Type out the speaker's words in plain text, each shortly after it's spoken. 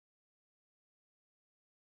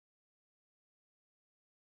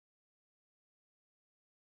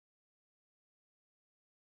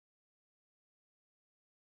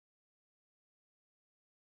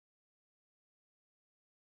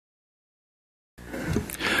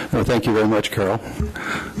Well, thank you very much, Carol.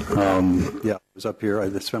 Yeah, I was up here. I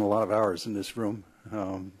spent a lot of hours in this room,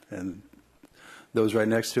 and those right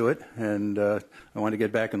next to it, and I wanted to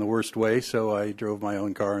get back in the worst way, so I drove my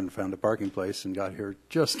own car and found a parking place and got here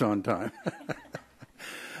just on time.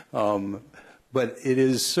 But it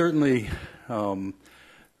is certainly,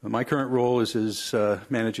 my current role is as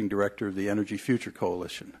managing director of the Energy Future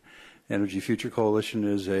Coalition. Energy Future Coalition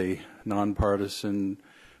is a nonpartisan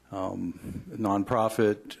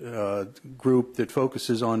nonprofit group that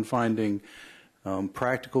focuses on finding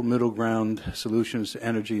practical middle ground solutions to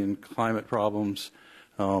energy and climate problems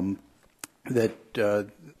that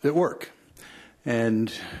work.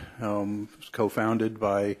 And was co-founded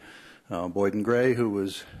by Boyd and Gray, who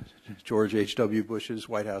was George H.W. Bush's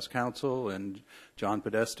White House counsel, and John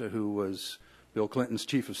Podesta, who was Bill Clinton's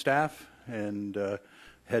chief of staff, and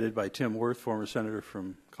headed by Tim Wirth, former senator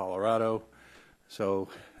from Colorado. So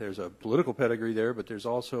there's a political pedigree there, but there's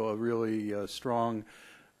also a really strong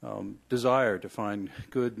desire to find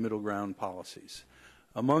good middle ground policies.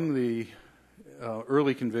 Among the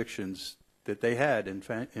early convictions that they had in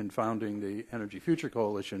founding the Energy Future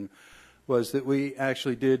Coalition was that we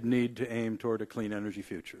actually did need to aim toward a clean energy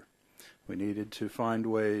future. We needed to find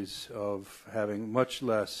ways of having much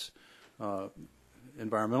less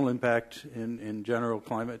environmental impact in general,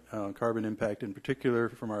 climate, carbon impact in particular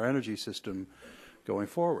from our energy system going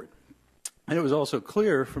forward. And it was also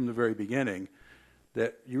clear from the very beginning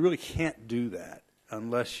that you really can't do that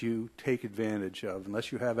unless you take advantage of,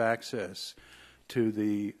 unless you have access to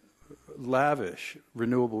the lavish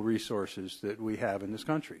renewable resources that we have in this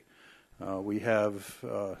country. We have,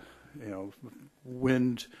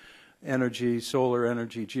 wind energy, solar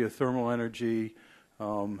energy, geothermal energy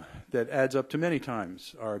that adds up to many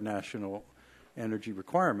times our national energy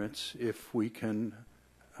requirements if we can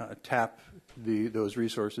tap those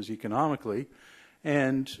resources economically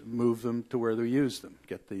and move them to where they use them,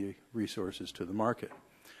 get the resources to the market.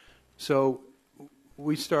 So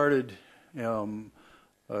we started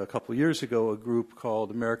a couple of years ago a group called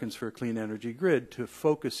Americans for a Clean Energy Grid to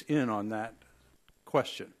focus in on that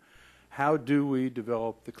question. How do we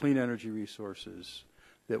develop the clean energy resources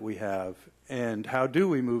that we have, and how do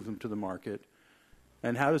we move them to the market,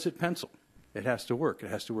 and how does it pencil? It has to work. It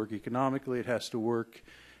has to work economically. It has to work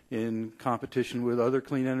in competition with other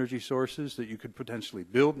clean energy sources that you could potentially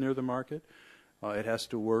build near the market. It has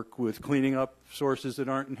to work with cleaning up sources that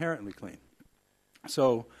aren't inherently clean.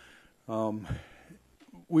 So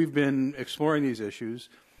we've been exploring these issues,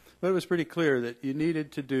 but it was pretty clear that you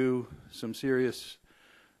needed to do some serious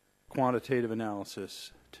quantitative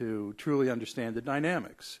analysis to truly understand the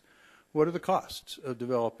dynamics. What are the costs of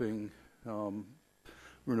developing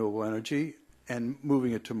renewable energy and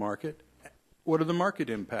moving it to market? What are the market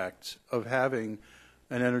impacts of having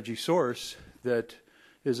an energy source that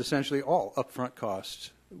is essentially all upfront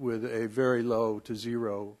costs with a very low to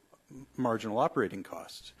zero marginal operating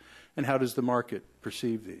costs? And how does the market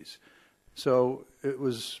perceive these? So it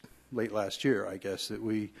was late last year, I guess, that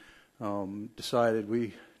we decided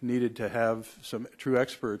we needed to have some true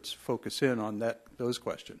experts focus in on those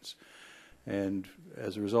questions. And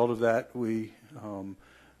as a result of that, we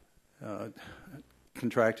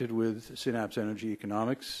contracted with Synapse Energy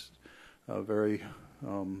Economics, a very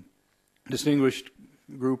distinguished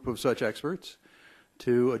group of such experts,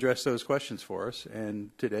 to address those questions for us. And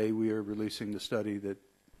today we are releasing the study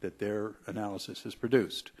that their analysis has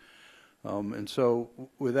produced. And so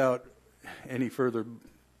without any further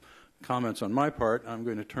comments on my part, I'm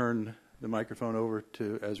going to turn the microphone over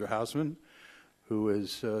to Ezra Hausman, who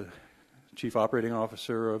is Chief Operating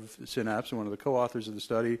Officer of Synapse and one of the co-authors of the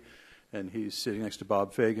study. And he's sitting next to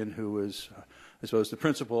Bob Fagan, who is, I suppose, the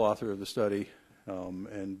principal author of the study.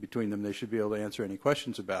 And between them, they should be able to answer any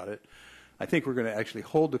questions about it. I think we're going to actually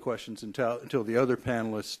hold the questions until the other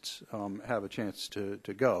panelists have a chance to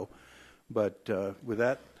go. But with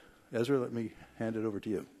that, Ezra, let me hand it over to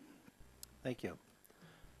you. Thank you.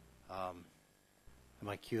 Am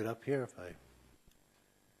I queued up here?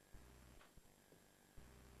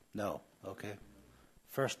 No. Okay.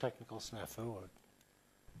 First technical snafu. Or...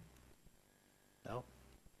 No?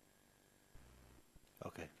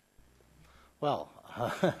 Okay. Well,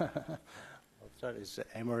 let's start. Is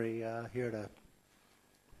Amory here to...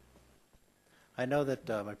 I know that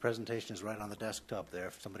my presentation is right on the desktop there.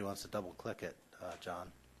 If somebody wants to double-click it,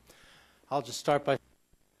 John. I'll just start by...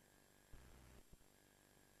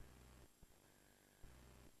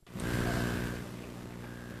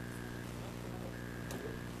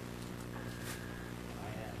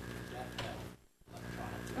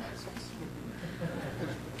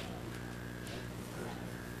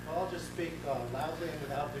 I'll just speak loudly and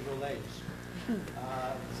without visual aids.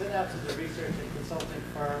 Synapse is a research and consulting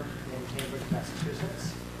firm in Cambridge,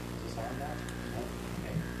 Massachusetts. Is this on now? No?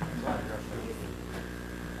 Okay.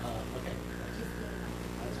 Okay.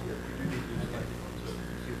 That's good.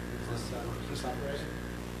 Is this operating?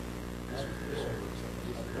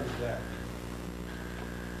 Where's that?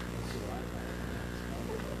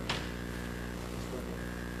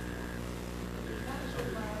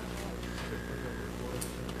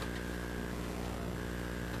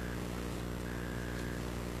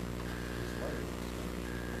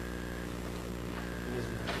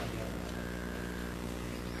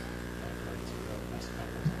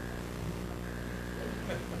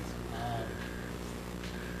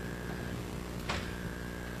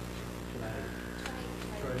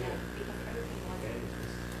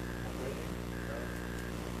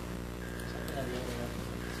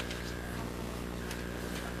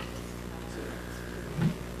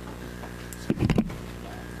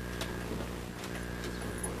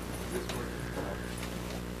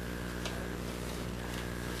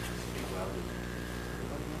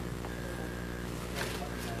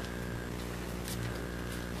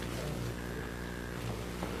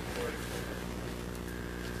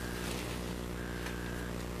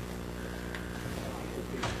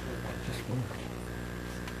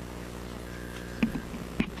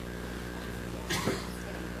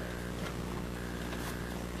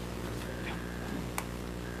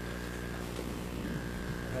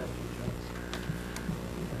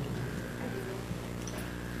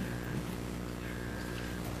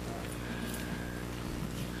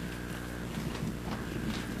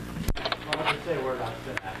 Say a word on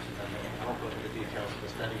Synapse, and then I won't go into the details of the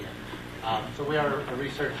study. So we are a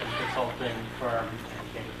research and consulting firm in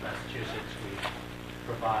Cambridge, Massachusetts. We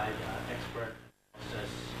provide expert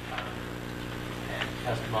analysis and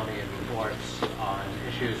testimony and reports on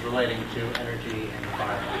issues relating to energy and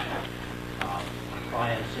environment. Our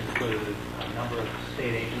clients include a number of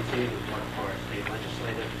state agencies. We work for state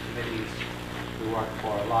legislative committees. We work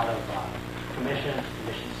for a lot of commission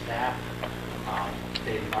staff,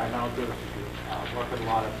 state environmental groups. Work with a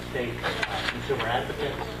lot of state consumer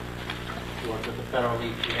advocates. We work with the federal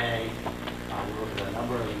EPA. We work with a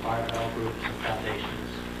number of environmental groups and foundations.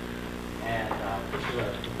 And this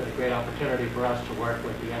has been a great opportunity for us to work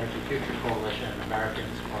with the Energy Future Coalition,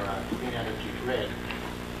 Americans for a Clean Energy Grid,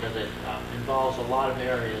 because it involves a lot of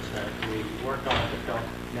areas that we work on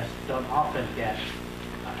that don't often get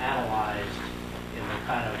analyzed in the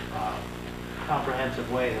kind of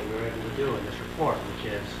comprehensive way that we were able to do in this report,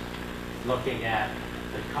 which is looking at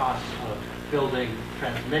the costs of building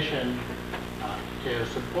transmission to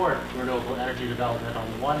support renewable energy development on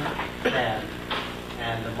the one hand,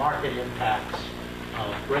 and the market impacts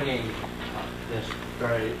of bringing this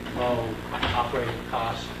very low operating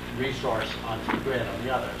cost resource onto the grid on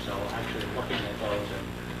the other. So actually looking at those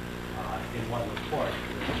in one report,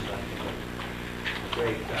 which is I think a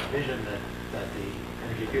great vision that the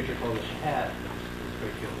Energy Future Coalition had. It's a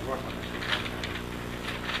great deal of work on this.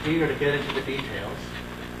 Eager to get into the details.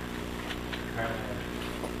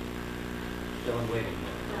 Still in waiting.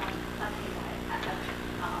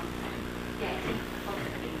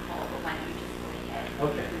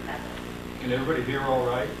 Okay. Can everybody hear all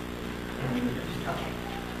right? Okay.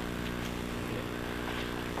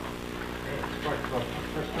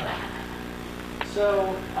 First time.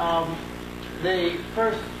 So the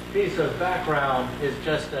first piece of background is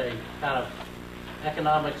just a kind of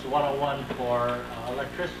economics 101 for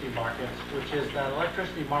electricity markets, which is that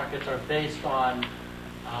electricity markets are based on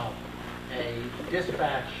a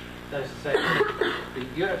dispatch, that is to say, the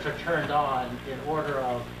units are turned on in order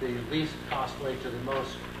of the least costly to the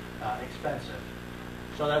most expensive.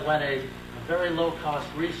 So that when a very low-cost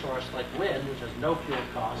resource like wind, which has no fuel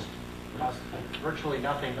costs virtually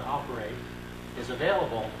nothing to operate, is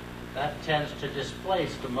available, that tends to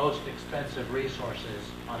displace the most expensive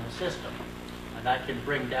resources on the system. And that can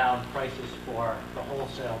bring down prices for the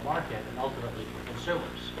wholesale market and ultimately for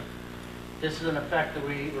consumers. This is an effect that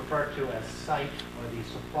we refer to as site, or the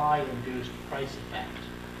supply-induced price effect.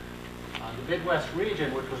 The Midwest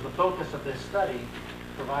region, which was the focus of this study,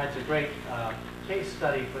 provides a great case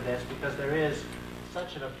study for this because there is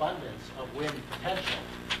such an abundance of wind potential,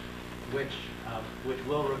 which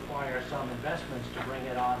will require some investments to bring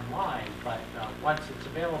it online. But once it's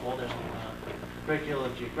available, there's a great deal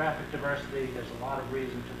of geographic diversity. There's a lot of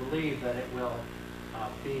reason to believe that it will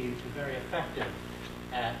be very effective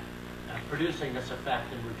at producing this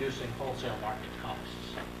effect and reducing wholesale market costs.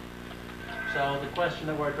 So the question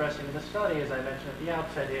that we're addressing in the study, as I mentioned at the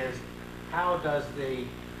outset, is how does the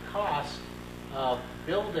cost of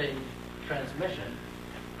building transmission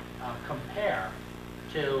compare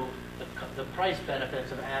to the price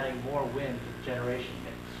benefits of adding more wind to the generation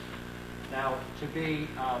mix. Now, to be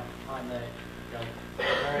on the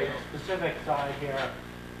very specific side here,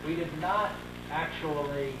 we did not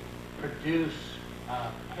actually produce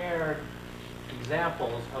paired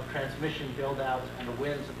examples of transmission build-outs and the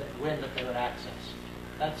wind that they would access.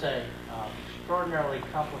 That's a extraordinarily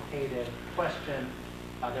complicated question.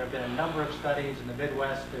 There have been a number of studies in the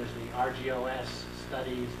Midwest. There's the RGOS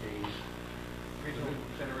studies, the Regional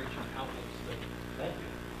Generation Outlet Study. Thank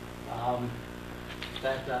you.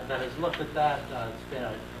 That has looked at that. It's been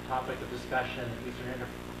a topic of discussion at Eastern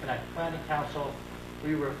Interconnect Planning Council.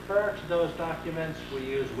 We refer to those documents. We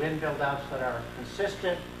use wind build-outs that are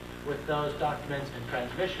consistent with those documents and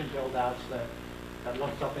transmission build-outs that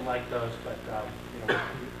look something like those, but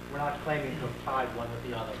we're not claiming to have tied one with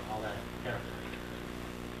the other all that carefully.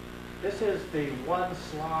 This is the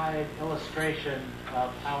one-slide illustration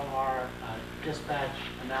of how our dispatch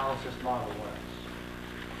analysis model works.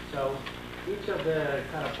 So each of the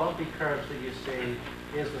kind of bumpy curves that you see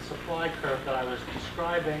is the supply curve that I was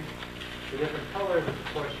describing. The different colors, of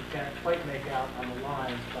course, you can't quite make out on the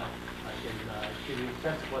lines, but I can give you a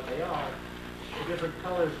sense of what they are. The different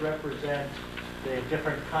colors represent the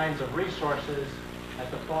different kinds of resources. At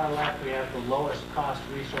the far left, we have the lowest cost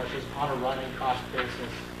resources on a running cost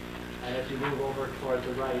basis. And as you move over toward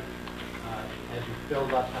the right, as you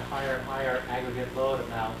build up to higher and higher aggregate load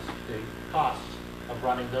amounts, the cost of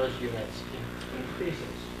running those units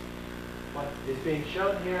increases. What is being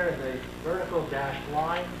shown here in the vertical dashed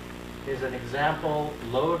line is an example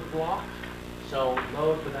load block. So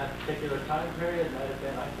load for that particular time period might have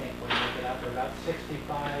been, I can't quite make it out, but about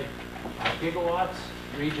 65 gigawatts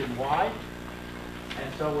region-wide.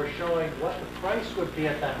 And so we're showing what the price would be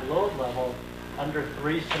at that load level under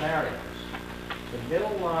three scenarios. The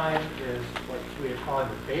middle line is what we are calling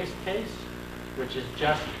the base case, which is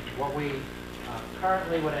just what we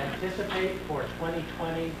currently would anticipate for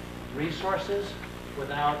 2020 resources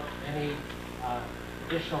without any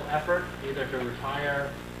additional effort, either to retire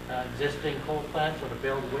existing coal plants or to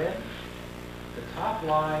build wind. The top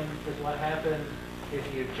line is what happens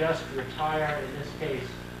if you just retire, in this case,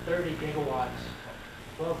 30 gigawatts,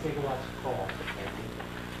 12 gigawatts of coal.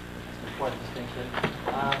 Important distinction.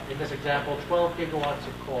 In this example, 12 gigawatts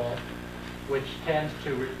of coal, which tends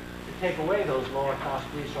to take away those lower cost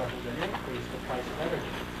resources and increase the price of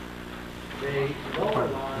energy. The lower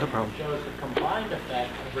line shows the combined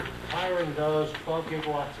effect of retiring those 12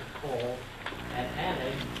 gigawatts of coal and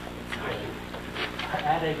adding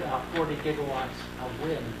 40 gigawatts of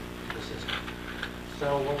wind to the system.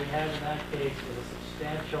 So what we have in that case is a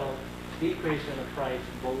substantial decrease in the price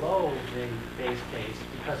below the base case,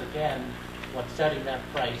 because again, what's setting that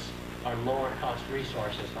price are lower cost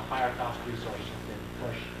resources. The higher cost resources have been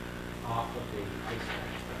pushed off of the base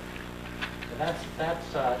case. So that's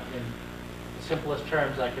in the simplest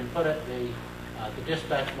terms I can put it, the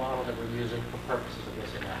dispatch model that we're using for purposes of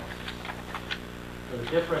this analysis. So the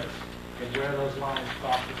difference in where those lines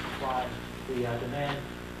cross the supply, the demand,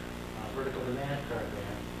 vertical demand curve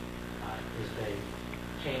there, is the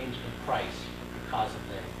change in price because of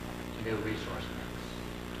the new resource mix.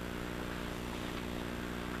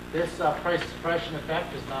 This price suppression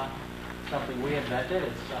effect is not something we invented.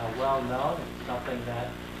 It's well known. It's something that,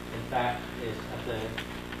 in fact, is at the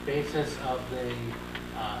basis of the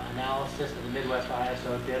analysis that the Midwest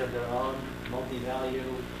ISO did of their own multi-value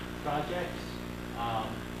projects,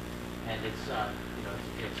 and it's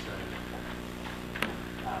it's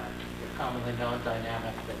a commonly known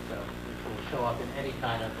dynamic that will show up in any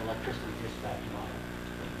kind of electricity dispatch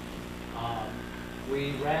model.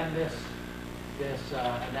 We ran this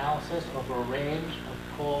analysis over a range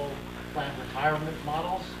of coal plant retirement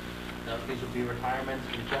models. These would be retirements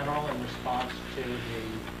in general in response to the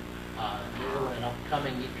new and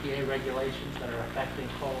upcoming EPA regulations that are affecting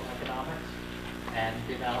coal economics. And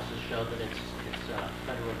the analysis showed that it's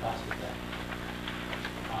very robust at that.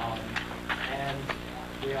 And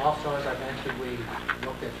we also, as I mentioned, we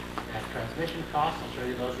looked at transmission costs. I'll show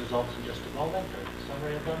you those results in just a moment, or a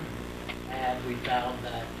summary of them. And we found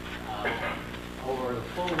that over the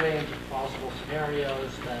full range of plausible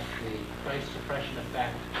scenarios, that the price suppression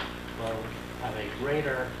effect will have a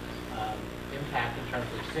greater impact in terms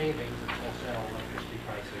of savings in wholesale electricity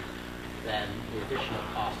prices than the additional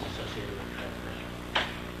costs associated with transmission.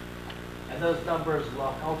 And those numbers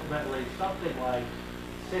look ultimately something like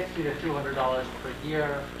 $60 to $200 per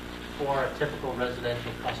year for a typical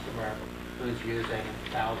residential customer who's using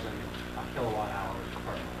 1,000 kilowatt hours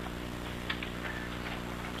per month.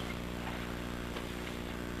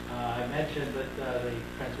 I mentioned that the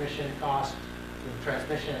transmission cost the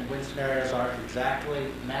transmission and wind scenarios aren't exactly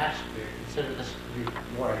matched. We consider this to be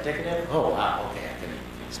more indicative. Oh, wow, okay, I can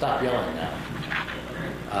stop yelling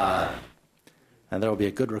now. And there will be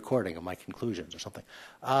a good recording of my conclusions or something.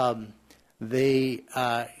 So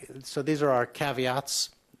these are our caveats.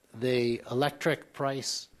 The electric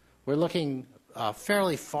price, we're looking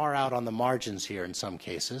fairly far out on the margins here in some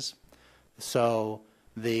cases. So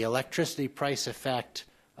the electricity price effect,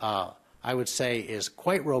 I would say, is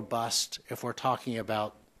quite robust if we're talking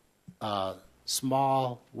about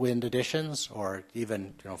small wind additions or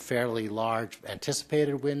even fairly large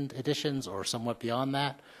anticipated wind additions or somewhat beyond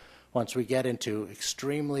that. Once we get into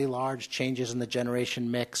extremely large changes in the generation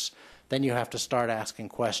mix, then you have to start asking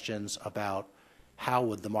questions about how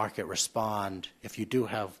would the market respond if you do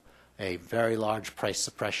have a very large price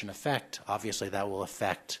suppression effect. Obviously, that will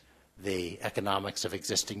affect the economics of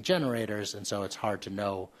existing generators, and so it's hard to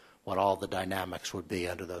know what all the dynamics would be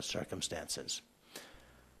under those circumstances.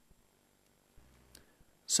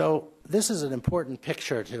 So this is an important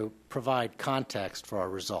picture to provide context for our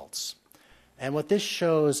results. And what this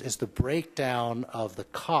shows is the breakdown of the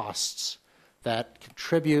costs that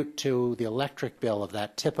contribute to the electric bill of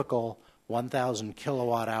that typical 1,000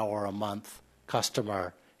 kilowatt hour a month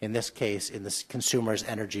customer, in this case, in the consumer's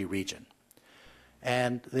energy region.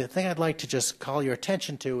 And the thing I'd like to just call your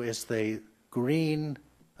attention to is the green,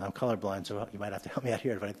 I'm colorblind, so you might have to help me out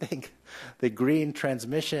here if I think, the green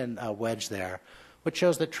transmission wedge there, which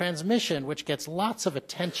shows that transmission, which gets lots of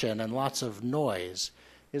attention and lots of noise,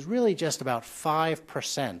 is really just about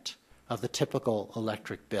 5% of the typical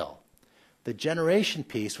electric bill. The generation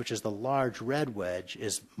piece, which is the large red wedge,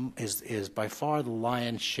 is by far the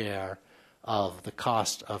lion's share of the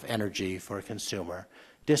cost of energy for a consumer.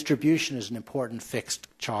 Distribution is an important fixed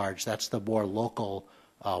charge. That's the more local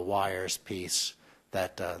wires piece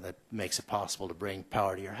that makes it possible to bring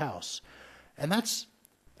power to your house. And that's,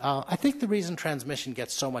 I think the reason transmission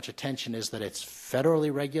gets so much attention is that it's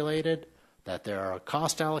federally regulated, that there are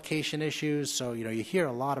cost allocation issues, so you hear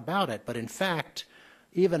a lot about it, but in fact,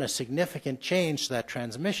 even a significant change to that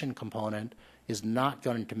transmission component is not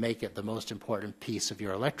going to make it the most important piece of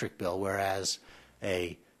your electric bill, whereas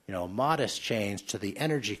a modest change to the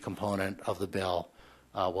energy component of the bill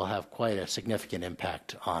will have quite a significant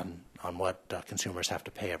impact on what consumers have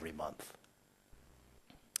to pay every month.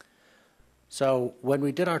 So when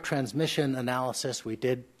we did our transmission analysis, we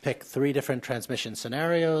did pick 3 different transmission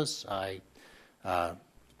scenarios. I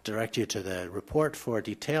direct you to the report for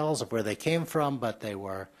details of where they came from, but they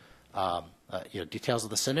were details of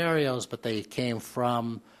the scenarios, but they came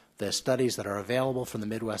from the studies that are available from the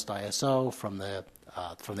Midwest ISO, from the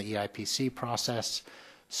EIPC process.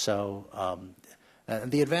 So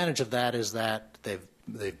and the advantage of that is that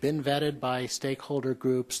they've been vetted by stakeholder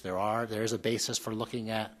groups. There is a basis for looking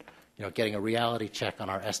at getting a reality check on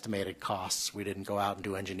our estimated costs. We didn't go out and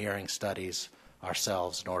do engineering studies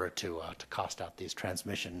ourselves in order to cost out these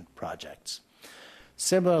transmission projects.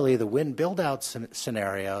 Similarly, the wind build-out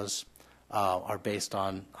scenarios are based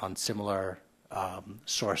on similar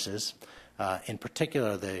sources. In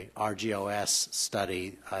particular, the RGOS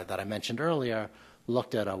study that I mentioned earlier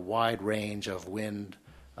looked at a wide range of wind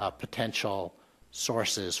potential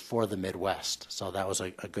sources for the Midwest. So that was a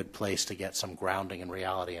good place to get some grounding in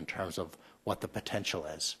reality in terms of what the potential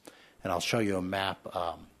is. And I'll show you a map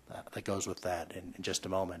that goes with that in just a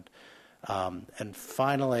moment. And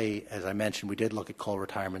finally, as I mentioned, we did look at coal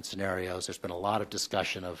retirement scenarios. There's been a lot of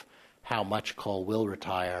discussion of how much coal will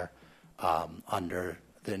retire under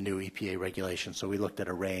the new EPA regulations. So we looked at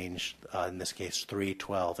a range, in this case 3,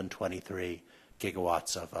 12, and 23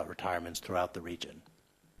 gigawatts of retirements throughout the region.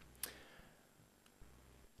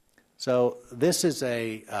 So this is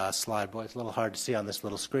a slide. Boy, it's a little hard to see on this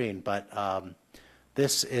little screen, but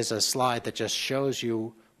this is a slide that just shows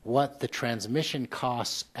you what the transmission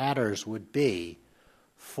costs adders would be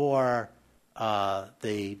for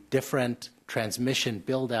the different transmission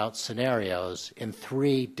build-out scenarios in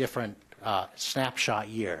 3 different snapshot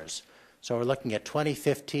years. So we're looking at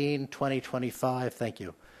 2015, 2025, thank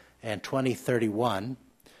you, and 2031.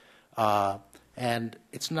 And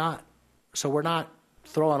it's not, so we're not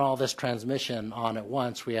throwing all this transmission on at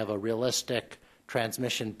once. We have a realistic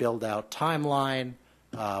transmission build-out timeline.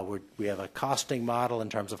 We have a costing model in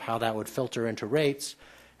terms of how that would filter into rates.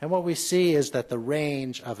 And what we see is that the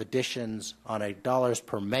range of additions on a dollars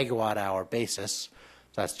per megawatt hour basis,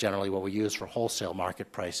 that's generally what we use for wholesale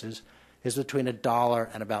market prices, is between $1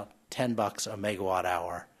 and about $10 a megawatt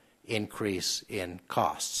hour increase in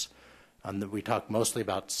costs. We talk mostly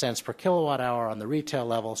about cents per kilowatt hour on the retail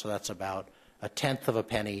level, so that's about 1/10 of a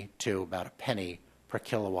penny to about a penny per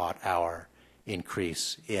kilowatt hour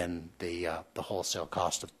increase in the wholesale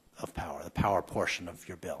cost of power, the power portion of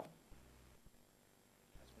your bill.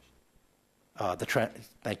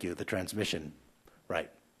 Thank you, the transmission, right,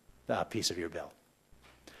 piece of your bill.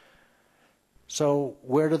 So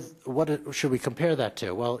what should we compare that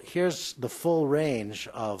to? Well, here's the full range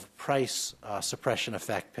of price suppression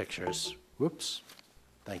effect pictures. Whoops,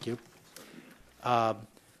 thank you.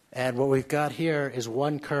 And what we've got here is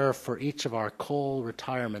one curve for each of our coal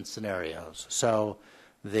retirement scenarios. So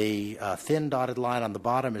the thin dotted line on the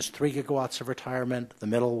bottom is 3 gigawatts of retirement. The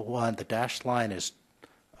middle one, the dashed line, is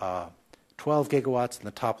 12 gigawatts, and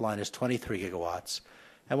the top line is 23 gigawatts.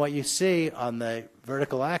 And what you see on the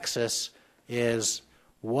vertical axis is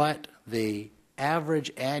what the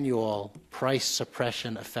average annual price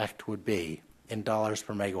suppression effect would be in dollars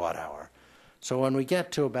per megawatt hour. So when we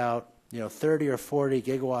get to about 30 or 40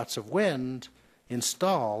 gigawatts of wind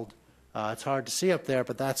installed, it's hard to see up there,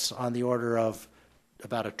 but that's on the order of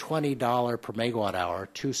about a $20 per megawatt hour,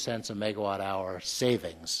 2 cents a megawatt hour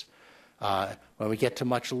savings. When we get to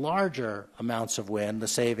much larger amounts of wind, the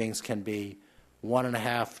savings can be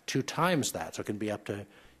 1.5, 2 times that. So it can be up to,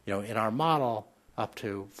 in our model, up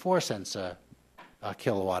to 4 cents a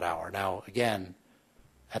kilowatt hour. Now, again,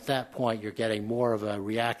 at that point, you're getting more of a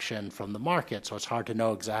reaction from the market, so it's hard to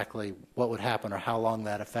know exactly what would happen or how long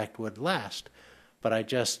that effect would last. But I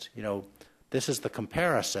just, this is the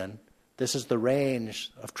comparison. This is the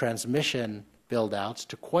range of transmission build-outs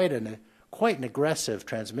to quite an aggressive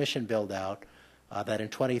transmission build-out that in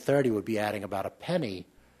 2030 would be adding about a penny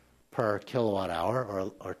per kilowatt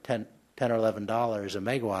hour, or 10 or $11 a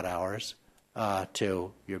megawatt hours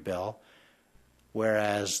to your bill,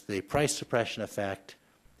 whereas the price suppression effect,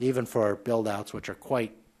 even for build-outs which are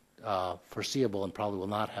quite foreseeable and probably will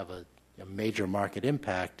not have a major market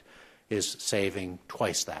impact, is saving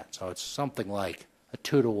twice that. So it's something like a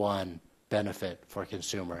 2-to-1 benefit for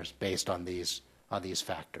consumers based on these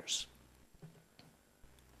factors.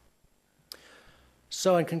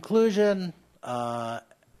 So in conclusion,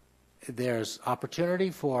 there's opportunity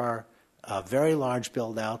for very large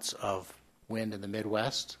build-outs of wind in the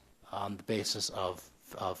Midwest on the basis of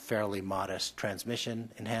fairly modest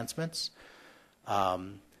transmission enhancements.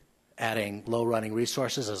 Adding low running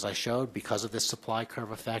resources, as I showed, because of this supply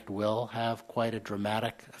curve effect, will have quite a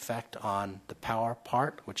dramatic effect on the power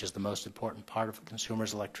part, which is the most important part of a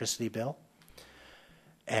consumer's electricity bill.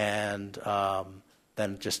 And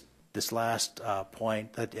then just this last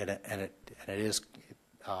point, and it is,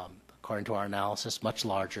 according to our analysis, much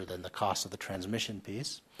larger than the cost of the transmission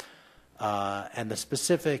piece. And the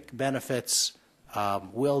specific benefits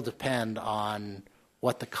will depend on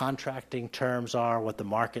what the contracting terms are, what the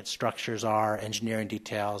market structures are, engineering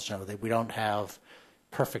details. We don't have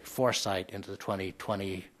perfect foresight into the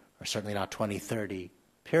 2020 or certainly not 2030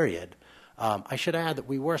 period. I should add that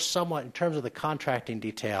we were somewhat, in terms of the contracting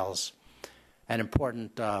details, an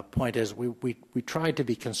important point is we tried to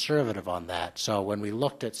be conservative on that. So when we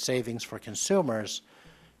looked at savings for consumers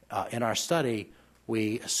in our study,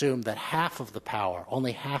 we assumed that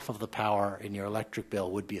only half of the power in your electric bill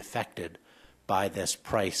would be affected by this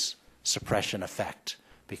price suppression effect,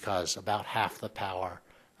 because about half the power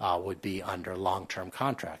would be under long-term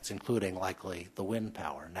contracts, including likely the wind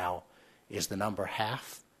power. Now, is the number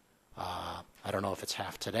half? I don't know if it's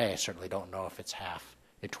half today. I certainly don't know if it's half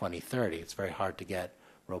in 2030. It's very hard to get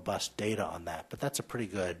robust data on that, but that's a pretty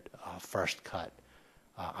good first cut,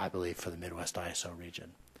 I believe, for the Midwest ISO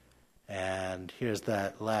region. And here's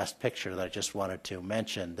that last picture that I just wanted to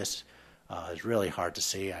mention. This is really hard to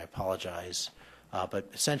see. I apologize. But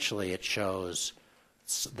essentially it shows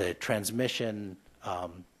the transmission, a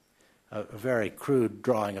very crude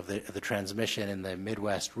drawing of the transmission in the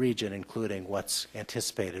Midwest region, including what's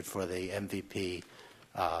anticipated for the MVP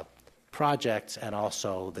projects, and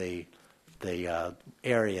also the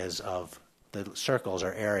areas of the circles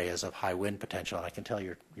are areas of high wind potential. And I can tell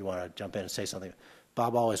you want to jump in and say something.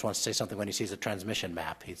 Bob always wants to say something when he sees a transmission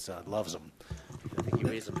map. He loves them. I think he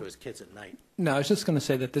reads them to his kids at night. No, I was just going to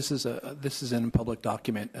say that this is in a public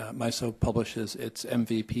document. MISO publishes its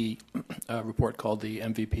MVP report called the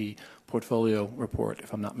MVP Portfolio Report,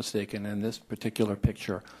 if I'm not mistaken, and this particular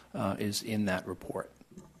picture is in that report.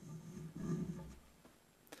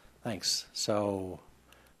 Thanks. So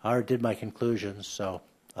I already did my conclusions, so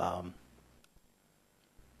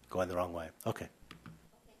going the wrong way. Okay.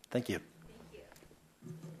 Thank you.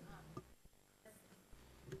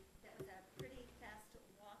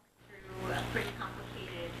 A pretty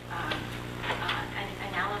complicated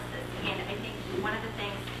analysis, and I think one of the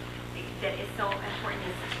things that is so important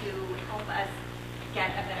is to help us get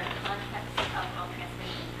a better context of how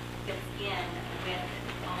transmission fits in with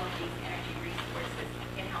all of these energy resources. resources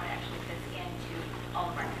and how it actually fits into all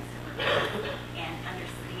of our consumer bills and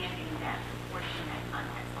understanding that portion, that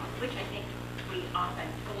context, which I think we often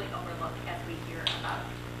fully overlook as we hear about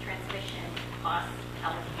transmission, cost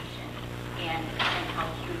allocation, and how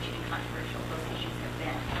huge and controversial those issues have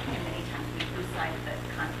been, and many times we lose sight of the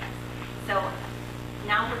context. So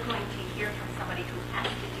now we're going to hear from somebody who has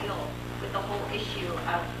to deal with the whole issue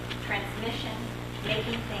of transmission,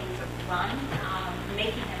 making things run,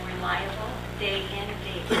 making them reliable day in,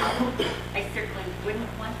 day out. I certainly wouldn't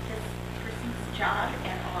want this person's job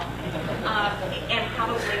at all. And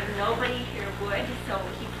probably nobody here would, so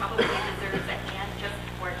he probably deserves a hand just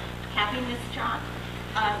for having this job.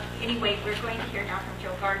 Anyway, we're going to hear now from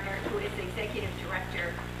Joe Gardner, who is the Executive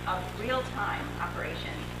Director of Real-Time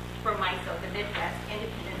Operations for MISO, the Midwest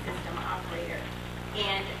Independent System Operator.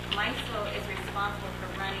 And MISO is responsible for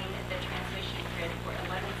running the transmission grid for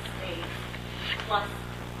 11 states, plus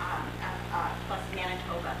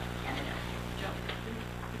Manitoba, Canada. Joe.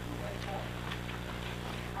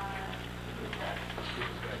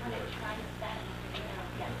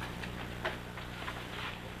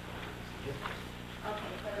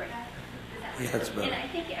 Okay, that's better. And I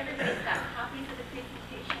think everybody's got copies of the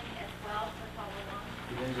presentation as well to follow along.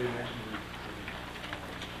 Did anybody mention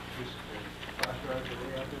flash drives that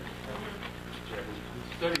are out there?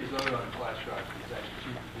 The study is loaded on flash drives. It's actually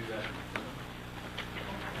cheap to do that.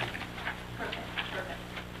 Perfect.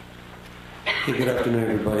 Hey, good afternoon,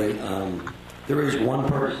 everybody. There is one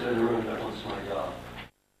person in the room that wants my job.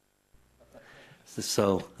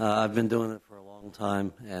 So I've been doing it for a long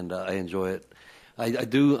time, and I enjoy it. I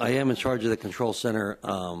am in charge of the control center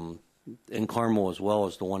in Carmel as well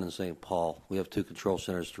as the one in St. Paul. We have two control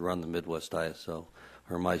centers to run the Midwest ISO,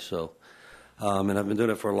 or MISO. And I've been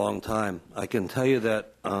doing it for a long time. I can tell you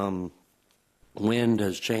that wind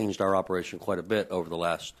has changed our operation quite a bit over the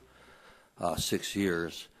last 6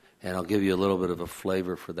 years, and I'll give you a little bit of a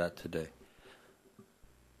flavor for that today.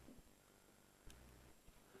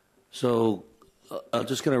 So I'm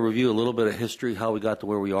just going to review a little bit of history, how we got to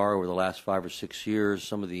where we are over the last 5 or 6 years,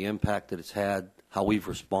 some of the impact that it's had, how we've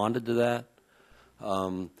responded to that.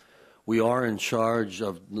 We are in charge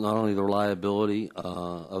of not only the reliability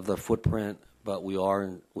of the footprint, but we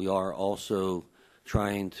are also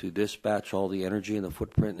trying to dispatch all the energy in the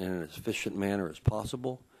footprint in an efficient manner as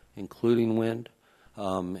possible, including wind.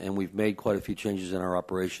 And we've made quite a few changes in our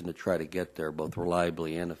operation to try to get there, both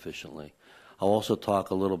reliably and efficiently. I'll also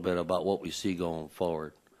talk a little bit about what we see going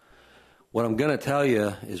forward. What I'm going to tell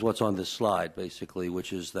you is what's on this slide, basically,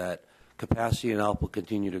 which is that capacity and output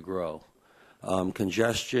continue to grow.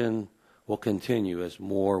 Congestion will continue as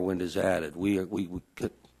more wind is added. We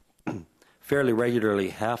fairly regularly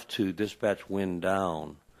have to dispatch wind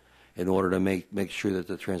down in order to make sure that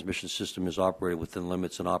the transmission system is operated within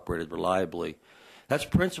limits and operated reliably. That's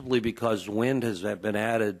principally because wind has been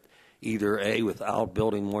added either A, without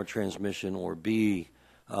building more transmission, or B,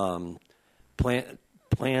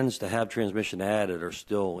 plans to have transmission added are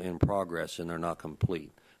still in progress and they're not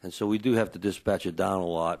complete. And so we do have to dispatch it down a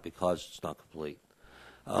lot because it's not complete.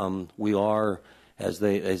 We are, as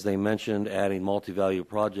they mentioned, adding multi-value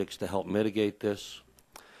projects to help mitigate this.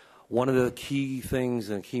 One of the key things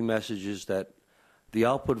and key messages that the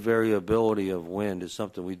output variability of wind is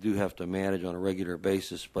something we do have to manage on a regular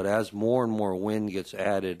basis, but as more and more wind gets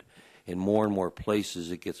added in more and more places,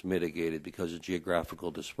 it gets mitigated because of geographical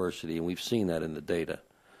dispersity, and we've seen that in the data.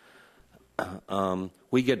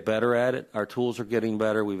 We get better at it. Our tools are getting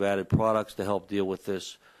better. We've added products to help deal with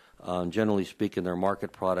this. Generally speaking, they're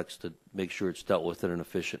market products to make sure it's dealt with in an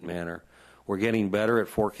efficient manner. We're getting better at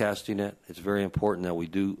forecasting it. It's very important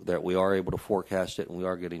that we are able to forecast it, and we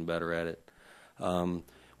are getting better at it.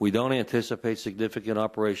 We don't anticipate significant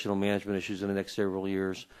operational management issues in the next several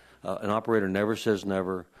years. An operator never says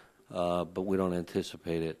never, but we don't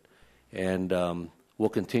anticipate it. And we'll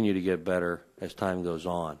continue to get better as time goes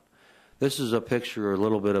on. This is a picture, a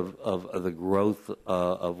little bit of the growth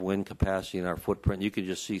of wind capacity in our footprint. You can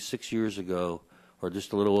just see 6 years ago, or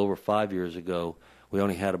just a little over 5 years ago, we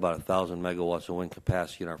only had about 1,000 megawatts of wind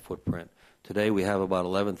capacity in our footprint. Today we have about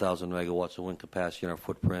 11,000 megawatts of wind capacity in our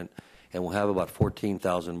footprint, and we'll have about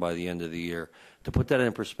 14,000 by the end of the year. To put that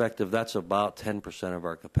in perspective, that's about 10% of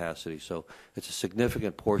our capacity. So it's a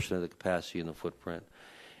significant portion of the capacity in the footprint.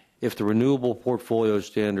 If the renewable portfolio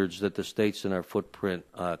standards that the states in our footprint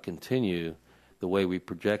continue the way we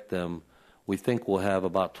project them, we think we'll have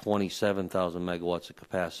about 27,000 megawatts of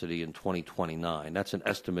capacity in 2029. That's an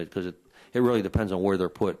estimate because it really depends on where they're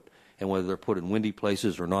put and whether they're put in windy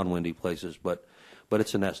places or non-windy places, but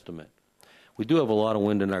it's an estimate. We do have a lot of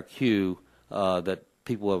wind in our queue that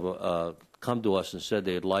people have come to us and said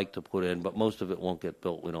they'd like to put in, but most of it won't get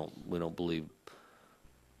built. We don't believe.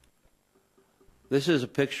 This is a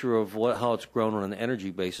picture of how it's grown on an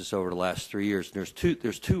energy basis over the last 3 years. And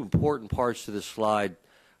there's two important parts to this slide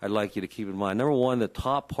I'd like you to keep in mind. Number one, the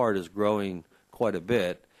top part is growing quite a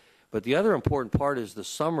bit, but the other important part is the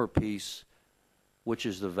summer piece, which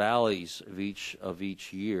is the valleys of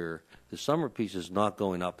each year. The summer piece is not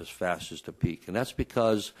going up as fast as the peak, and that's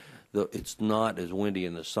because it's not as windy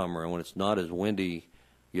in the summer, and when it's not as windy,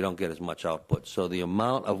 you don't get as much output. So the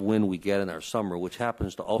amount of wind we get in our summer, which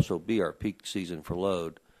happens to also be our peak season for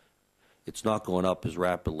load, it's not going up as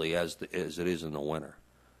rapidly as it is in the winter.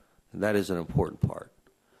 And that is an important part.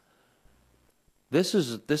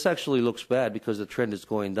 This actually looks bad because the trend is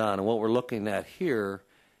going down, and what we're looking at here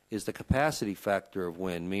is the capacity factor of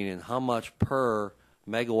wind, meaning how much per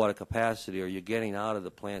megawatt of capacity are you getting out of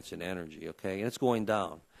the plants in energy, okay? And it's going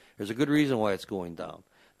down. There's a good reason why it's going down.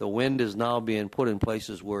 The wind is now being put in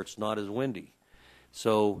places where it's not as windy.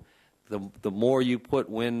 So the more you put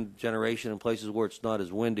wind generation in places where it's not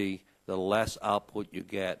as windy, the less output you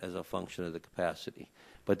get as a function of the capacity.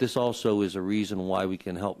 But this also is a reason why we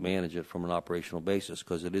can help manage it from an operational basis,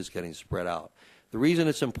 because it is getting spread out. The reason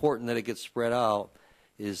it's important that it gets spread out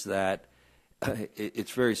is that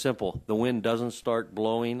it's very simple. The wind doesn't start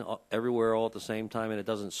blowing everywhere all at the same time, and it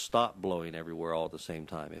doesn't stop blowing everywhere all at the same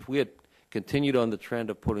time. If we had continued on the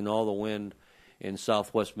trend of putting all the wind in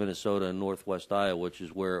southwest Minnesota and northwest Iowa, which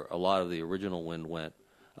is where a lot of the original wind went,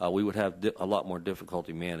 we would have a lot more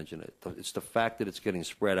difficulty managing it. It's the fact that it's getting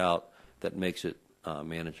spread out that makes it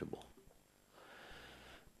manageable.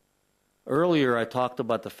 Earlier, I talked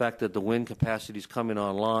about the fact that the wind capacity is coming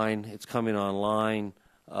online. It's coming online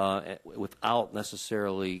without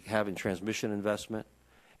necessarily having transmission investment.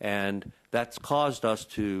 And that's caused us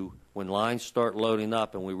to, when lines start loading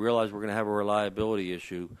up and we realize we're going to have a reliability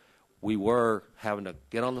issue, we were having to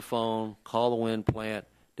get on the phone, call the wind plant,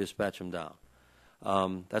 dispatch them down.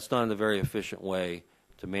 That's not a very efficient way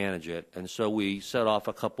to manage it. And so we set off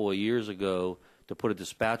a couple of years ago to put a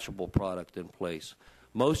dispatchable product in place.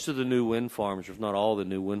 Most of the new wind farms, if not all the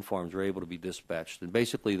new wind farms, are able to be dispatched. And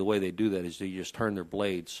basically the way they do that is they just turn their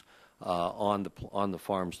blades on the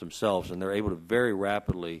farms themselves, and they're able to very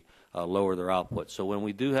rapidly lower their output. So when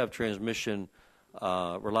we do have transmission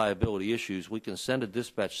reliability issues, we can send a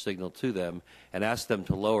dispatch signal to them and ask them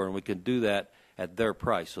to lower, and we can do that at their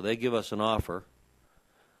price. So they give us an offer.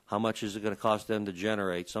 How much is it going to cost them to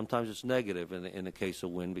generate? Sometimes it's negative in the case of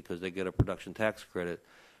wind because they get a production tax credit.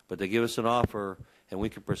 But they give us an offer, and we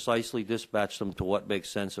can precisely dispatch them to what makes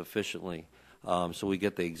sense efficiently. So we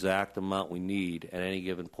get the exact amount we need at any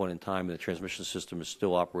given point in time, and the transmission system is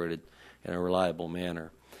still operated in a reliable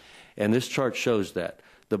manner. And this chart shows that.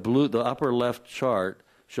 The upper left chart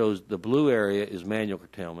shows the blue area is manual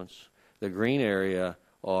curtailments. The green area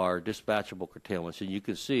are dispatchable curtailments. And you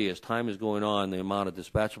can see as time is going on, the amount of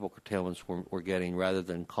dispatchable curtailments we're getting, rather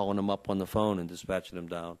than calling them up on the phone and dispatching them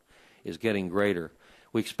down, is getting greater.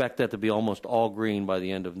 We expect that to be almost all green by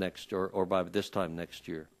the end of next year, or by this time next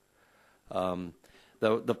year. The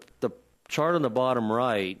chart on the bottom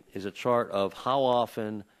right is a chart of how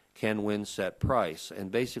often can wind set price.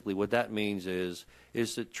 And basically what that means is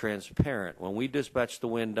it transparent? When we dispatch the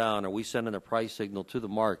wind down, are we sending a price signal to the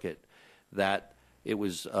market that it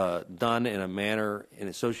was done in a manner and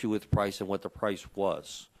associated with price and what the price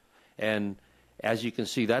was? And as you can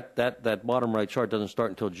see, that bottom right chart doesn't start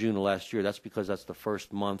until June of last year. That's because that's the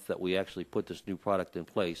first month that we actually put this new product in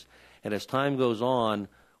place. And as time goes on,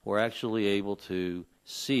 we're actually able to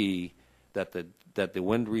see that the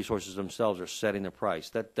wind resources themselves are setting the price.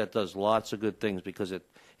 That does lots of good things because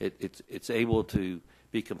it's able to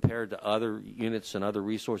be compared to other units and other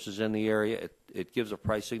resources in the area. It gives a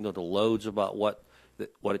price signal to loads about what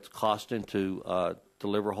it's costing to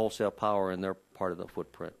deliver wholesale power in their part of the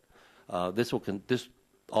footprint. This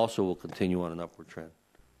also will continue on an upward trend.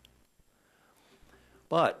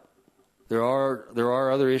 But there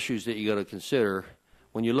are other issues that you got to consider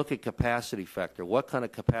when you look at capacity factor. What kind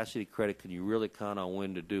of capacity credit can you really count on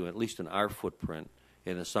wind to do, at least in our footprint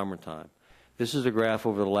in the summertime? This is a graph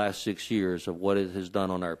over the last 6 years of what it has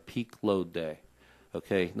done on our peak load day.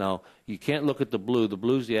 Okay, now you can't look at the blue. The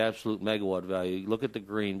blue is the absolute megawatt value. You look at the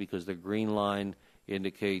green because the green line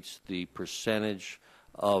indicates the percentage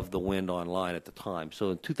of the wind online at the time. So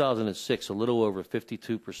in 2006, a little over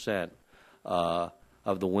 52%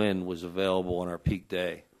 of the wind was available on our peak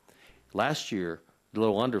day. Last year, a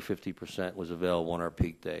little under 50% was available on our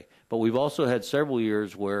peak day. But we've also had several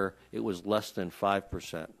years where it was less than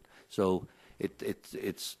 5%. So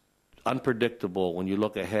it's unpredictable when you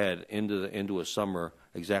look ahead into a summer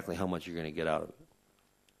exactly how much you're going to get out of it.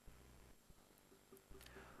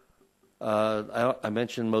 I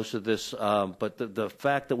mentioned most of this, but the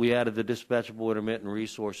fact that we added the dispatchable intermittent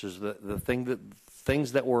resources,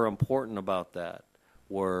 things that were important about that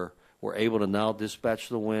were we're able to now dispatch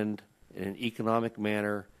the wind in an economic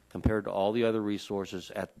manner compared to all the other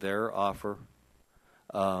resources at their offer.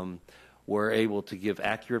 We're able to give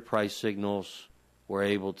accurate price signals. We're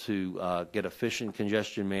able to get efficient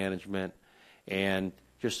congestion management, and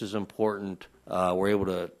just as important, we're able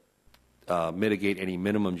to mitigate any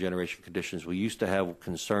minimum generation conditions. We used to have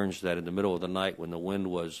concerns that in the middle of the night when the wind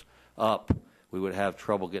was up, we would have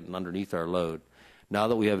trouble getting underneath our load. Now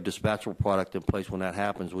that we have a dispatchable product in place, when that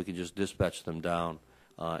happens, we can just dispatch them down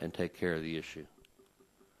and take care of the issue.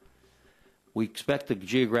 We expect the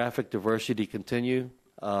geographic diversity to continue.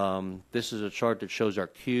 This is a chart that shows our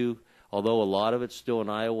queue. Although a lot of it's still in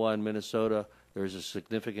Iowa and Minnesota, there's a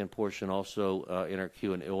significant portion also in our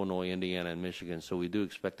queue in Illinois, Indiana, and Michigan. So we do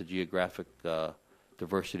expect the geographic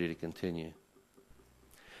diversity to continue.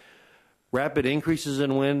 Rapid increases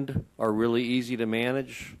in wind are really easy to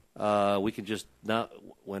manage. We can just not,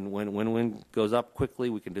 when wind goes up quickly,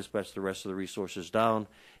 we can dispatch the rest of the resources down.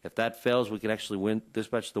 If that fails, we can actually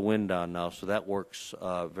dispatch the wind down now, so that works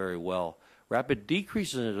very well. Rapid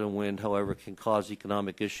decreases in wind, however, can cause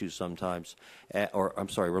economic issues sometimes,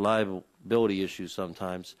 reliability issues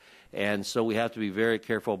sometimes, and so we have to be very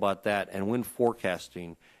careful about that, and wind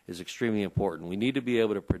forecasting is extremely important. We need to be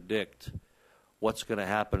able to predict what's going to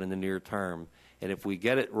happen in the near term, and if we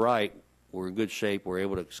get it right, we're in good shape. We're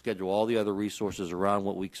able to schedule all the other resources around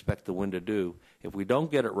what we expect the wind to do. If we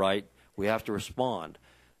don't get it right, we have to respond.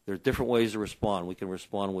 There are different ways to respond. We can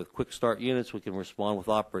respond with quick start units. We can respond with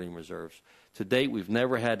operating reserves. To date, we've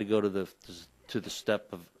never had to go to the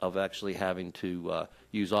step of actually having to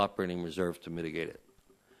use operating reserves to mitigate it.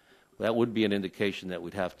 That would be an indication that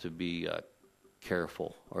we'd have to be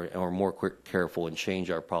careful or more careful and change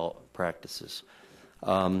our practices.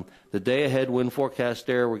 The day-ahead wind forecast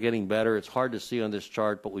error, we're getting better. It's hard to see on this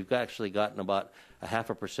chart, but we've actually gotten about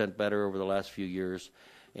 0.5% better over the last few years.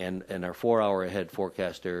 And our 4-hour ahead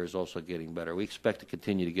forecast error is also getting better. We expect to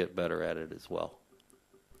continue to get better at it as well.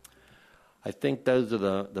 I think those are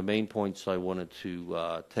the main points I wanted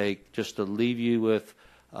to take. Just to leave you with,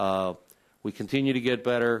 we continue to get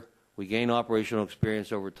better. We gain operational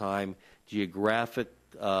experience over time. Geographic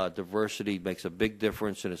diversity makes a big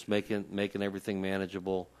difference, and it's making everything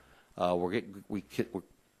manageable. We're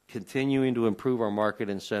continuing to improve our market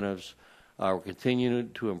incentives. We're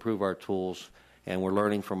continuing to improve our tools. And we're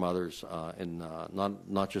learning from others in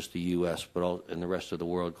not just the U.S., but in the rest of the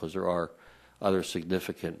world, because there are other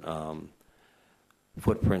significant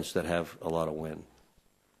footprints that have a lot of wind.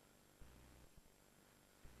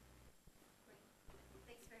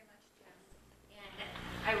 Thanks very much, Jim. And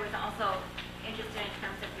I was also interested in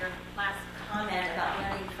terms of your last comment about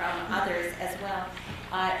learning from others as well,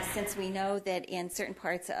 since we know that in certain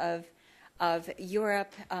parts of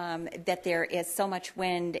Europe, that there is so much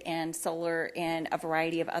wind and solar and a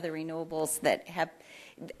variety of other renewables that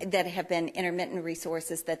have been intermittent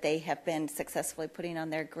resources that they have been successfully putting on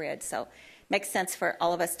their grid. So it makes sense for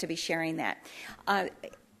all of us to be sharing that.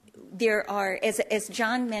 There are, as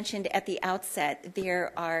John mentioned at the outset,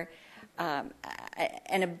 there are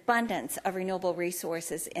an abundance of renewable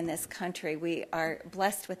resources in this country. We are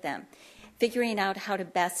blessed with them. Figuring out how to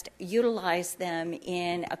best utilize them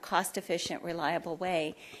in a cost-efficient, reliable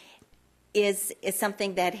way is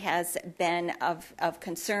something that has been of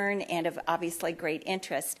concern and of obviously great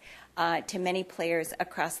interest to many players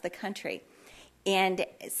across the country. And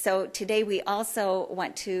so today we also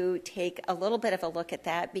want to take a little bit of a look at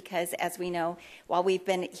that because, as we know, while we've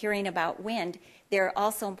been hearing about wind, there are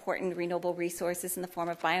also important renewable resources in the form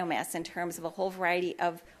of biomass in terms of a whole variety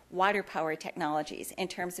of water power technologies, in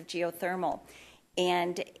terms of geothermal,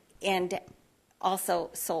 and also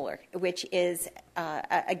solar, which is,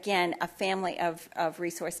 again, a family of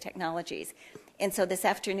resource technologies. And so this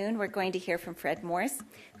afternoon we're going to hear from Fred Morris,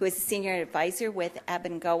 who is a senior advisor with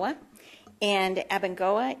Abengoa. And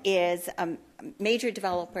Abengoa is a major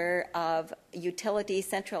developer of utility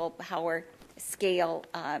central power scale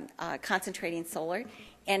concentrating solar.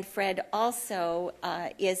 And Fred also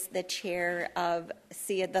is the chair of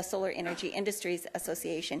SEIA, the Solar Energy Industries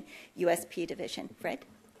Association, USP division. Fred?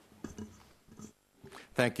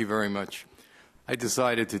 Thank you very much. I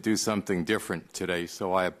decided to do something different today,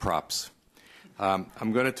 so I have props.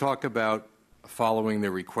 I'm going to talk about, following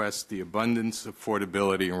the request, the abundance,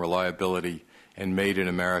 affordability, and reliability, and made in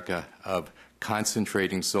America of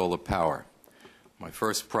concentrating solar power. My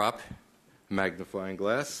first prop, magnifying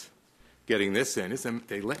glass. Getting this in,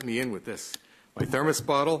 they let me in with this. My thermos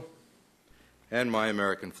bottle and my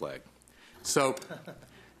American flag. So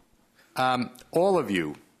All of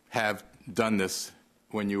you have done this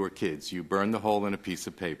when you were kids. You burned the hole in a piece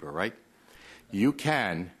of paper, right? You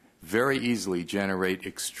can very easily generate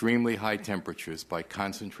extremely high temperatures by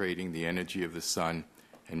concentrating the energy of the sun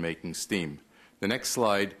and making steam. The next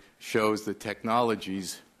slide shows the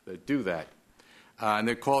technologies that do that. And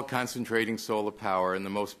they're called concentrating solar power, and the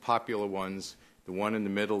most popular ones, the one in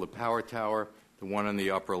the middle, the power tower, the one on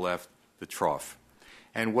the upper left, the trough.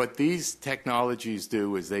 And what these technologies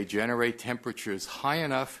do is they generate temperatures high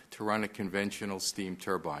enough to run a conventional steam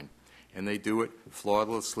turbine, and they do it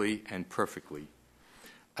flawlessly and perfectly.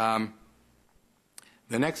 The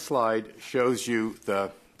next slide shows you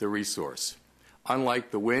the resource.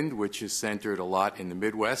 Unlike the wind, which is centered a lot in the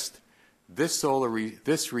Midwest,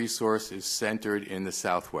 this resource is centered in the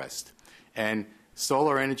Southwest. And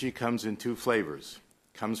solar energy comes in two flavors.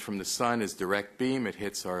 It comes from the sun as direct beam. It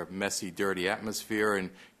hits our messy, dirty atmosphere and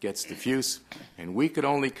gets diffuse. And we could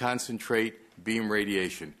only concentrate beam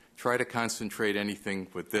radiation. Try to concentrate anything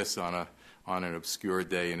with this on an obscure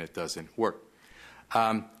day, and it doesn't work.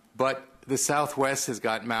 But the Southwest has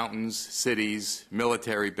got mountains, cities,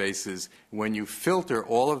 military bases. When you filter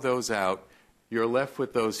all of those out, you're left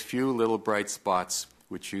with those few little bright spots,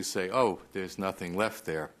 which you say, oh, there's nothing left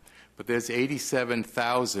there. But there's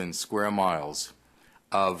 87,000 square miles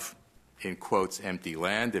of, in quotes, empty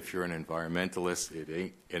land. If you're an environmentalist,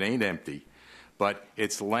 it ain't empty. But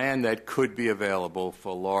it's land that could be available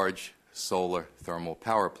for large solar thermal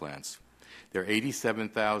power plants. There are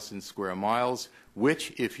 87,000 square miles,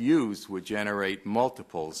 which, if used, would generate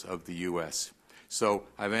multiples of the U.S. So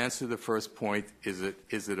I've answered the first point, is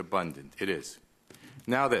it abundant? It is.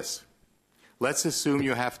 Now this. Let's assume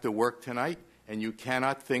you have to work tonight and you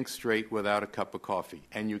cannot think straight without a cup of coffee,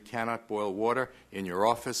 and you cannot boil water in your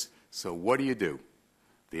office, so what do?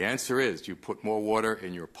 The answer is you put more water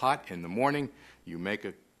in your pot in the morning, you make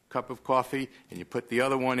a cup of coffee, and you put the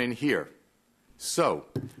other one in here. So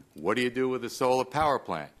what do you do with a solar power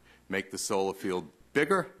plant? Make the solar field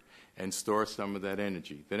bigger and store some of that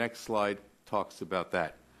energy. The next slide talks about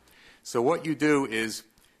that. So what you do is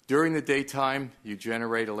during the daytime, you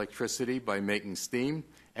generate electricity by making steam,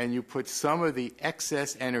 and you put some of the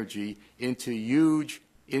excess energy into huge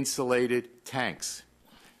insulated tanks.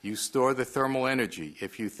 You store the thermal energy.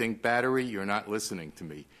 If you think battery, you're not listening to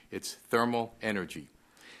me. It's thermal energy.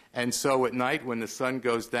 And so at night, when the sun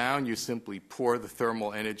goes down, you simply pour the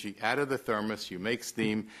thermal energy out of the thermos, you make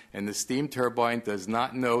steam, and the steam turbine does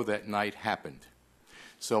not know that night happened.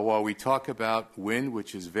 So while we talk about wind,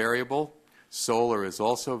 which is variable, solar is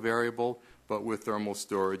also variable, but with thermal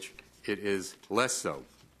storage, it is less so.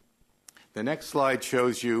 The next slide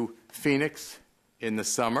shows you Phoenix in the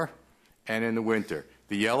summer and in the winter.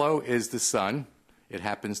 The yellow is the sun. It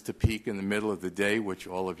happens to peak in the middle of the day, which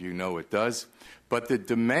all of you know it does. But the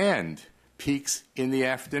demand peaks in the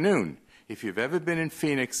afternoon. If you've ever been in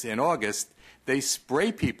Phoenix in August, they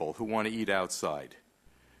spray people who want to eat outside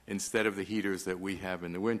instead of the heaters that we have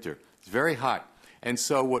in the winter. It's very hot. And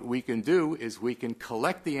so what we can do is we can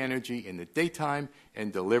collect the energy in the daytime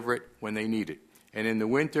and deliver it when they need it. And in the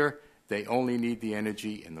winter, they only need the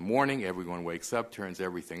energy in the morning. Everyone wakes up, turns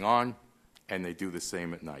everything on, and they do the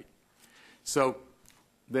same at night. So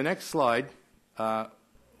the next slide,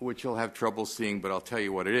 which you'll have trouble seeing, but I'll tell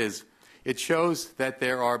you what it is, it shows that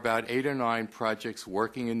there are about 8 or 9 projects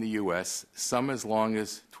working in the U.S., some as long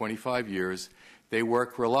as 25 years. They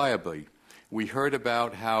work reliably. We heard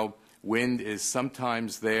about how wind is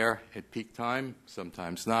sometimes there at peak time,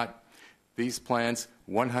 sometimes not. These plants,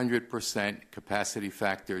 100% capacity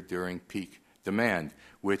factor during peak demand,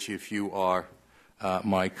 which if you are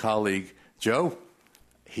my colleague Joe,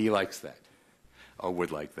 he likes that, or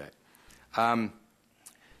would like that.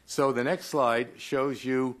 So the next slide shows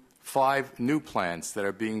you 5 new plants that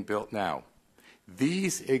are being built now.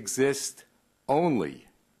 These exist only,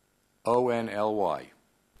 O-N-L-Y,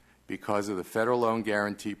 because of the Federal Loan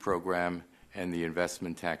Guarantee Program and the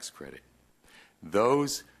investment tax credit.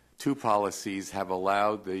 Those 2 policies have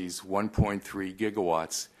allowed these 1.3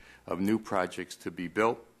 gigawatts of new projects to be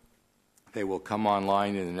built. They will come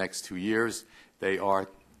online in the next 2 years. They are,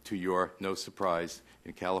 to your no surprise,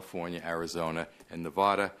 in California, Arizona, and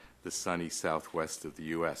Nevada, the sunny southwest of the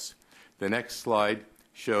U.S. The next slide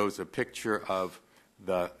shows a picture of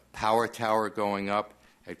the power tower going up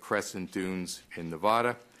at Crescent Dunes in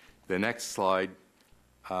Nevada. The next slide,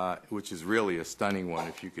 which is really a stunning one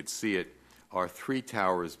if you could see it, are 3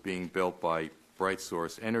 towers being built by Bright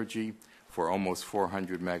Source Energy for almost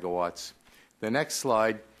 400 megawatts. The next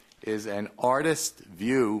slide is an artist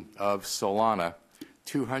view of Solana,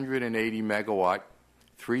 280 megawatt,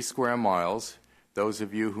 3 square miles. Those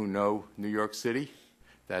of you who know New York City,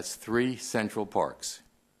 That's 3 Central Parks.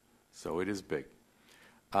 So it is big.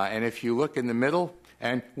 And if you look in the middle,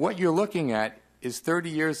 and what you're looking at is 30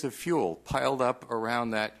 years of fuel piled up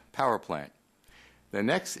around that power plant. The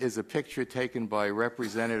next is a picture taken by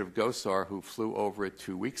Representative Gosar, who flew over it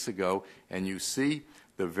 2 weeks ago, and you see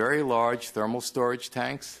the very large thermal storage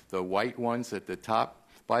tanks, the white ones at the top.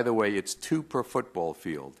 By the way, it's 2 per football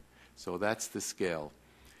field, so that's the scale.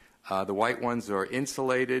 The white ones are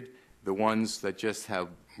insulated. The ones that just have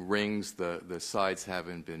rings, the sides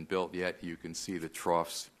haven't been built yet. You can see the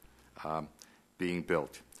troughs being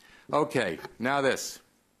built. Okay, now this.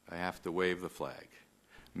 I have to wave the flag.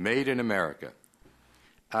 Made in America.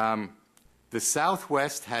 The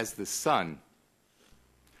Southwest has the sun,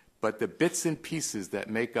 but the bits and pieces that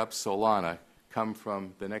make up Solana come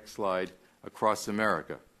from, the next slide, across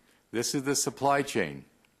America. This is the supply chain.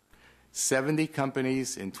 70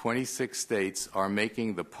 companies in 26 states are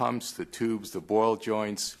making the pumps, the tubes, the boil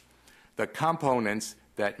joints, the components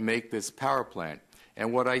that make this power plant.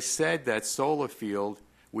 And what I said, that solar field,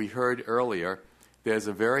 we heard earlier, there's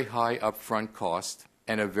a very high upfront cost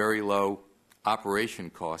and a very low operation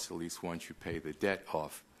cost, at least once you pay the debt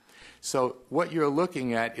off. So what you're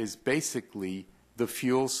looking at is basically the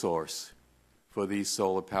fuel source for these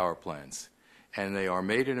solar power plants. And they are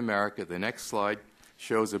made in America. The next slide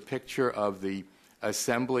shows a picture of the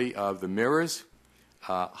assembly of the mirrors,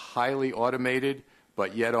 highly automated,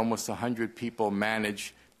 but yet almost 100 people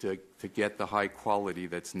manage to get the high quality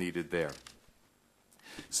that's needed there.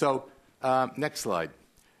 So next slide.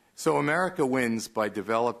 So America wins by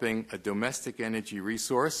developing a domestic energy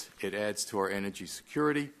resource. It adds to our energy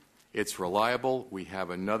security. It's reliable. We have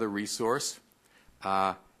another resource.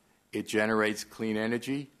 It generates clean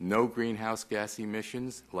energy, no greenhouse gas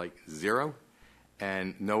emissions, like 0,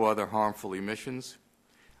 and no other harmful emissions.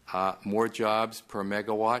 More jobs per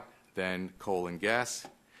megawatt than coal and gas.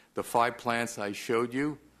 The 5 plants I showed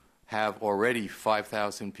you have already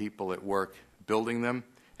 5,000 people at work building them,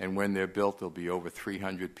 and when they're built, there'll be over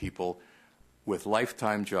 300 people with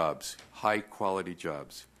lifetime jobs, high-quality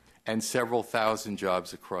jobs, and several thousand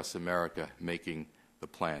jobs across America making the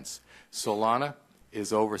plants. Solana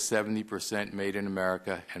is over 70% made in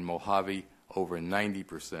America, and Mojave over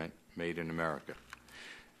 90% made in America.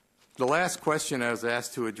 The last question I was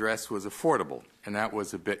asked to address was affordable, and that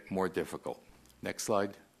was a bit more difficult. Next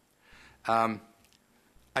slide.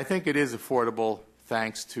 I think it is affordable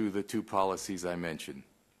thanks to the 2 policies I mentioned.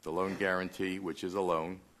 The loan guarantee, which is a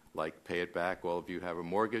loan, like pay it back. All of you have a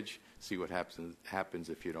mortgage. See what happens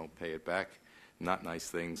if you don't pay it back. Not nice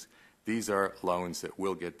things. These are loans that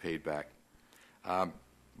will get paid back.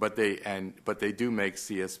 But they do make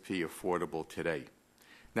CSP affordable today.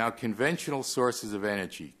 Now, conventional sources of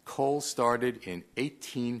energy. Coal started in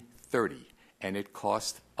 1830, and it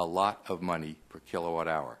cost a lot of money per kilowatt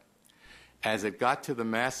hour. As it got to the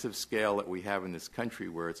massive scale that we have in this country,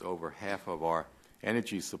 where it's over half of our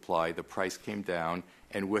energy supply, the price came down,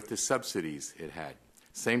 and with the subsidies it had.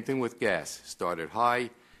 Same thing with gas. Started high,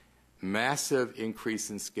 massive increase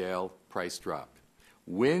in scale, price dropped.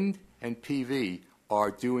 Wind and PV are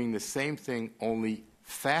doing the same thing, only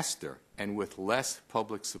faster and with less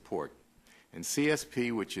public support. And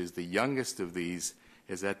CSP, which is the youngest of these,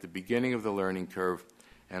 is at the beginning of the learning curve,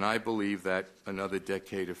 and I believe that another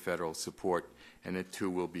decade of federal support, and it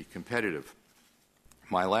too will be competitive.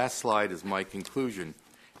 My last slide is my conclusion,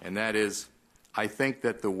 and that is, I think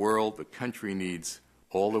that the world, the country, needs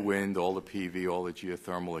all the wind, all the PV, all the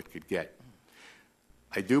geothermal it could get.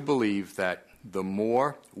 I do believe that the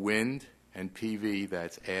more wind and PV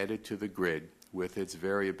that's added to the grid with its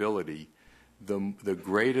variability, the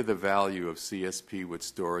greater the value of CSP with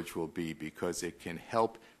storage will be, because it can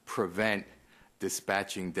help prevent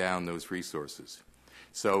dispatching down those resources.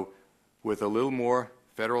 So with a little more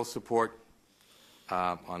federal support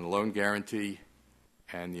on the loan guarantee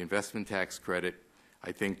and the investment tax credit,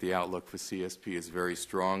 I think the outlook for CSP is very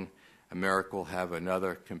strong. America will have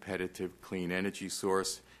another competitive clean energy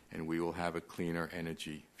source, and we will have a cleaner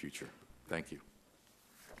energy future. Thank you.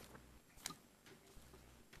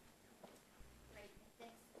 Great.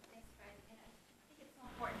 Thanks, Fred. And I think it's so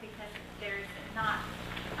important because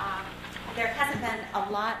there hasn't been a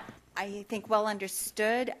lot, I think, well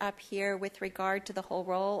understood up here with regard to the whole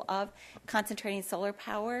role of concentrating solar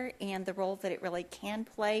power and the role that it really can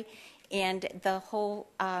play, and the whole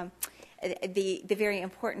the very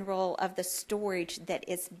important role of the storage that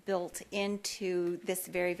is built into this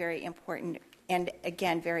very, very important and,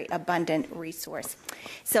 again, very abundant resource.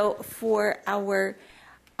 So for our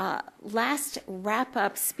last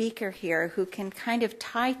wrap-up speaker here, who can kind of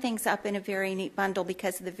tie things up in a very neat bundle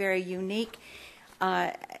because of the very unique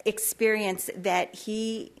experience that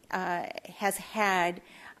he has had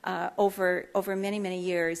over many, many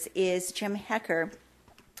years is Jim Hecker,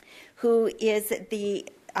 who is the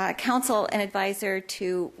counsel and advisor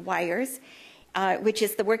to WIRES, which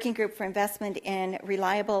is the Working Group for Investment in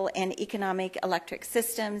Reliable and Economic Electric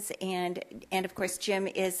Systems. And of course, Jim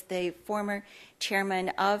is the former chairman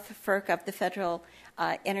of FERC, of the Federal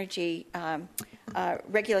Energy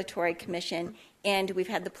Regulatory Commission. And we've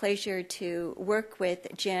had the pleasure to work with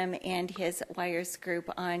Jim and his WIRES group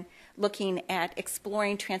on looking at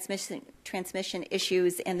exploring transmission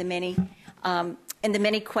issues and the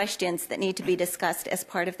many questions that need to be discussed as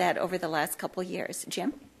part of that over the last couple of years.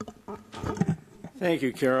 Jim? Thank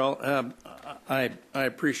you, Carol. I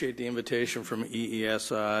appreciate the invitation from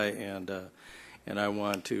EESI, and I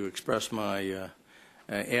want to express my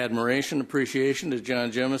admiration, appreciation to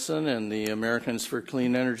John Jemison and the Americans for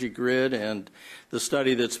Clean Energy Grid and the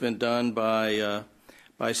study that's been done by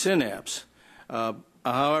Synapse.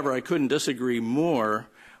 However, I couldn't disagree more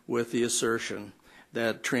with the assertion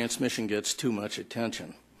that transmission gets too much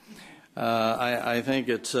attention. I think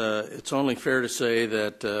it's only fair to say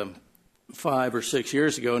that 5 or 6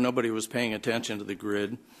 years ago, nobody was paying attention to the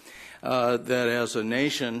grid, that as a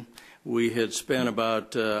nation, we had spent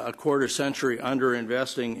about a quarter century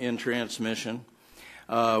underinvesting in transmission.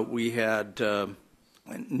 We had,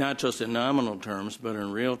 not just in nominal terms, but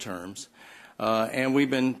in real terms, and we've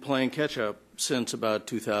been playing catch-up since about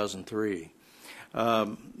 2003.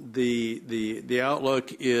 The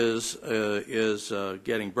outlook is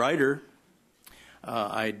getting brighter.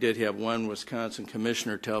 I did have one Wisconsin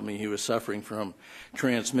commissioner tell me he was suffering from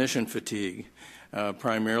transmission fatigue,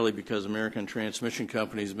 primarily because American Transmission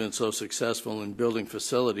Company has been so successful in building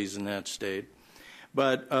facilities in that state.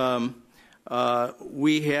 But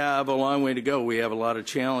we have a long way to go. We have a lot of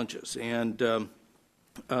challenges. And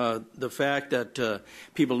the fact that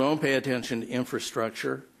people don't pay attention to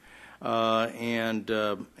infrastructure and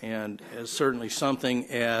certainly something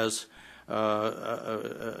as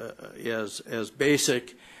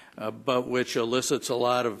basic, but which elicits a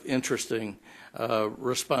lot of interesting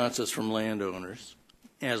responses from landowners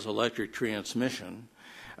as electric transmission.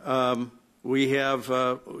 We have,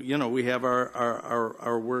 we have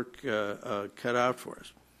our work cut out for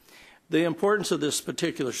us. The importance of this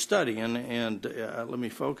particular study, and let me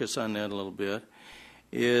focus on that a little bit,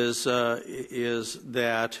 is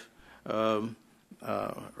that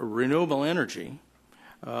renewable energy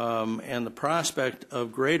and the prospect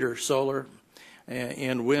of greater solar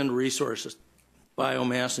and wind resources,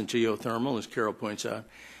 biomass and geothermal, as Carol points out,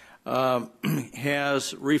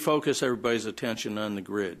 has refocused everybody's attention on the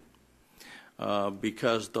grid.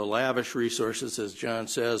 Because the lavish resources, as John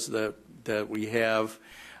says, that we have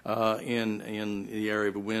in the area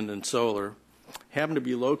of wind and solar happen to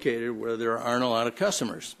be located where there aren't a lot of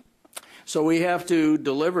customers. So we have to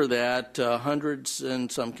deliver that hundreds, in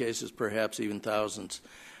some cases perhaps even thousands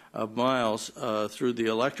of miles through the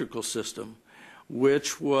electrical system,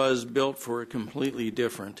 which was built for a completely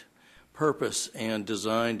different purpose and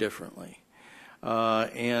designed differently.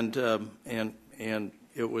 And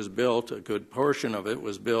it was built, a good portion of it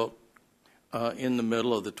was built in the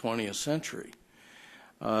middle of the 20th century.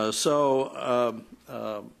 What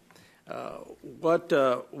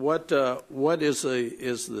is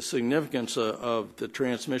the significance of the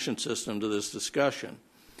transmission system to this discussion?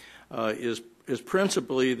 Is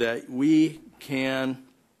principally that we can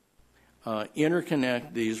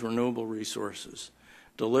interconnect these renewable resources,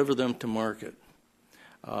 deliver them to market,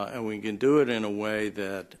 and we can do it in a way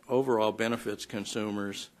that overall benefits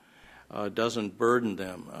consumers, doesn't burden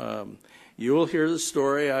them. You will hear the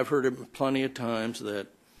story, I've heard it plenty of times, that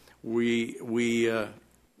we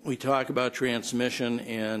talk about transmission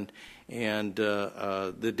and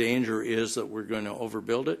the danger is that we're going to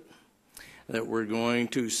overbuild it, that we're going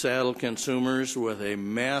to saddle consumers with a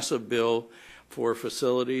massive bill for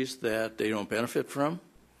facilities that they don't benefit from.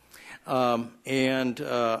 I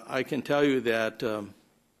can tell you that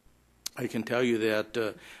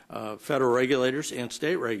federal regulators and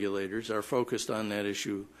state regulators are focused on that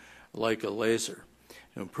issue like a laser,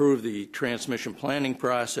 to improve the transmission planning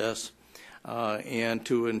process and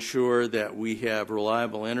to ensure that we have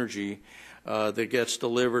reliable energy that gets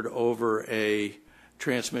delivered over a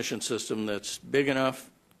transmission system that's big enough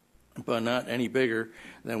but not any bigger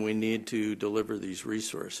than we need to deliver these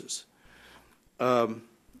resources.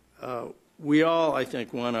 We all, I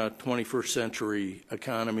think, want a 21st century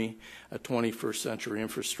economy, a 21st century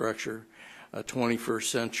infrastructure, a 21st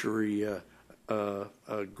century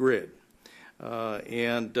grid.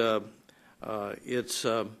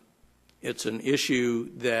 It's an issue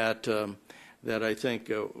that that I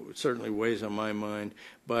think certainly weighs on my mind,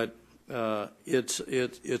 but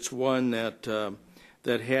it's one that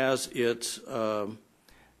has its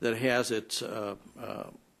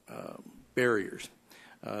barriers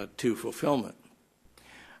to fulfillment.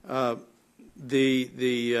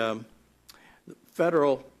 The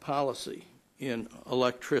federal policy in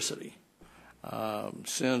electricity,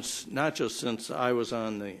 not just since I was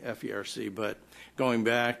on the FERC, but going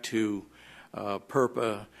back to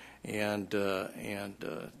PURPA and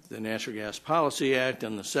the Natural Gas Policy Act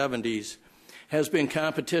in the 70s, has been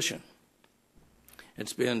competition.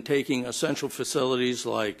 It's been taking essential facilities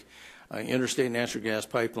like interstate natural gas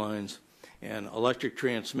pipelines and electric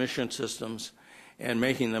transmission systems and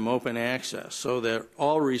making them open access so that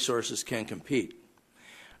all resources can compete.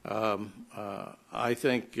 I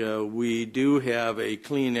think we do have a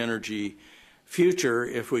clean energy future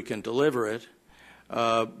if we can deliver it,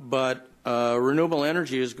 but renewable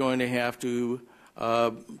energy is going to have to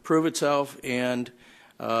prove itself and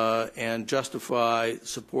justify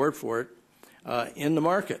support for it in the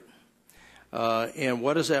market. And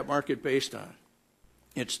what is that market based on?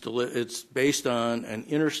 It's based on an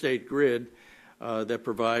interstate grid that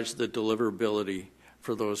provides the deliverability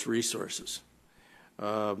for those resources.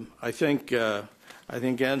 I think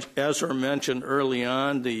as were mentioned early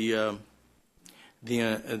on, the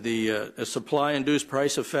supply-induced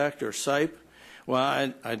price effect, or SIPE.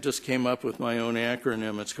 Well, I just came up with my own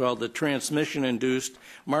acronym. It's called the transmission-induced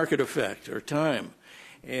market effect, or TIME.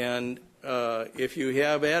 And if you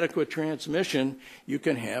have adequate transmission, you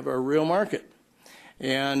can have a real market.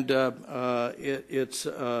 And it's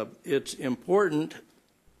important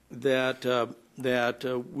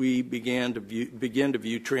that we begin to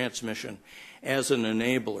view transmission as an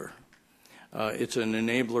enabler. It's an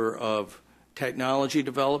enabler of technology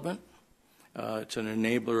development. It's an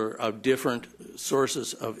enabler of different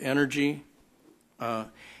sources of energy,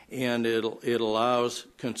 and it allows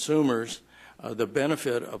consumers the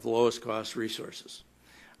benefit of lowest cost resources.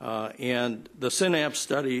 And the Synapse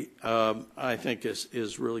study, I think,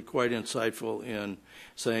 is really quite insightful in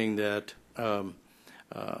saying that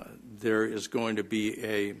there is going to be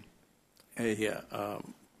a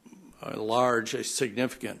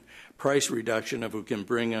significant price reduction if we can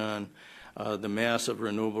bring on the massive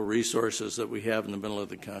renewable resources that we have in the middle of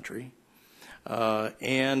the country,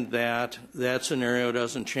 and that scenario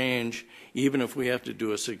doesn't change even if we have to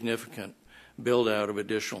do a significant build out of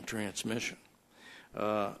additional transmission.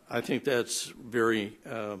 I think that's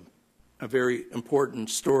a very important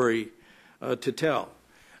story to tell.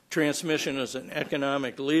 Transmission is an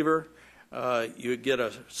economic lever. You get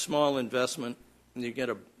a small investment and you get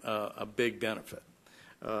a big benefit.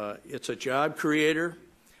 It's a job creator.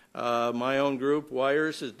 My own group,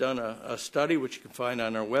 WIRES, has done a study which you can find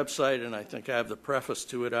on our website, and I think I have the preface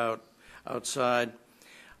to it outside,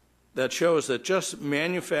 that shows that just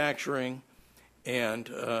manufacturing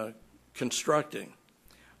and constructing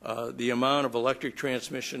the amount of electric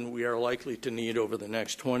transmission we are likely to need over the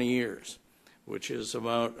next 20 years, which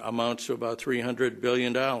amounts to about $300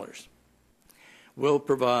 billion, will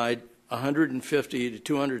provide 150 to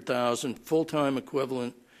 200,000 full-time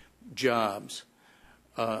equivalent jobs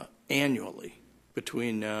annually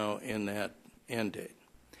between now and that end date.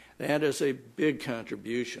 That is a big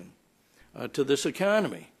contribution to this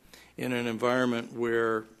economy in an environment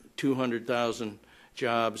where 200,000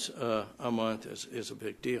 jobs a month is a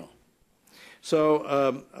big deal. So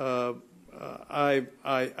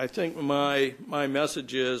I think my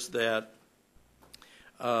message is that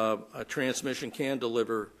a transmission can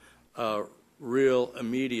deliver real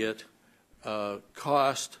immediate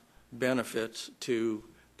cost benefits to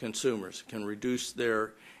consumers, can reduce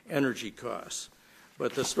their energy costs.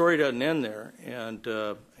 But the story doesn't end there, and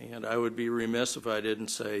I would be remiss if I didn't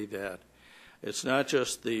say that it's not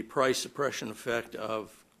just the price suppression effect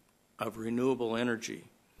of renewable energy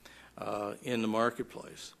in the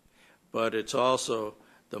marketplace, but it's also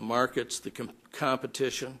the markets, the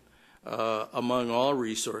competition among all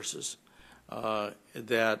resources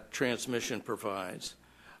that transmission provides.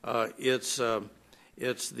 It's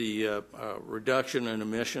the reduction in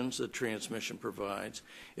emissions that transmission provides.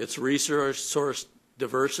 It's resource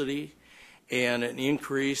diversity and an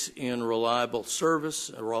increase in reliable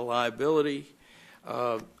service, reliability,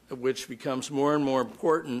 which becomes more and more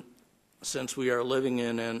important since we are living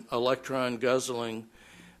in an electron-guzzling,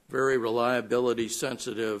 very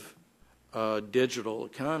reliability-sensitive digital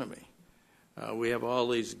economy. We have all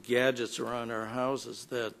these gadgets around our houses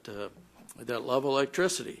that love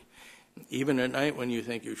electricity, even at night when you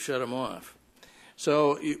think you've shut them off.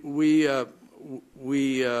 So we've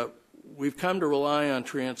come to rely on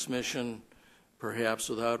transmission perhaps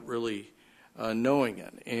without really knowing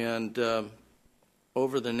it. And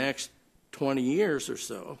over the next 20 years or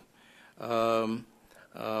so,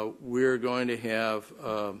 we're going to have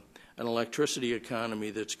an electricity economy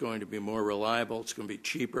that's going to be more reliable, it's going to be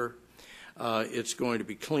cheaper, it's going to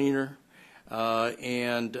be cleaner,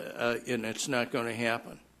 and it's not going to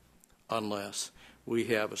happen unless we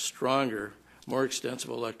have a stronger, more extensive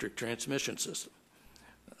electric transmission system.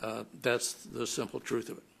 That's the simple truth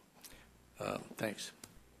of it. Thanks.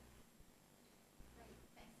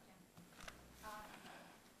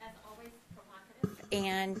 As always, provocative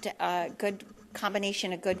and a good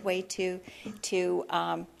combination, a good way to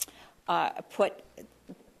put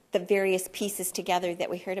the various pieces together that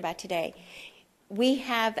we heard about today. We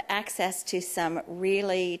have access to some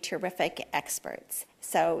really terrific experts.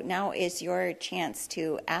 So now is your chance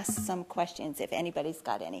to ask some questions if anybody's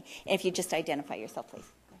got any. And if you just identify yourself,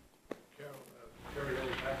 please. Carol, Terry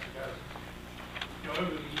Ellis,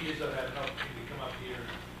 over the years I've had an opportunity to come up here and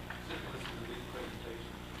sit and listen to these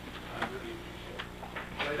presentations. I really appreciate it.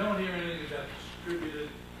 But I don't hear anything about distributed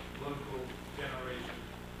local generation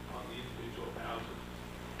on the individual houses.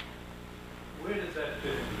 Where does that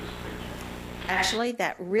fit into this picture? Actually,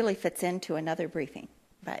 that really fits into another briefing,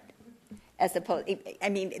 but as opposed, I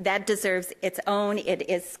mean, that deserves its own. It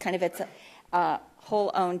is kind of its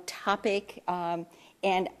whole own topic,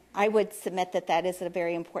 and I would submit that that is a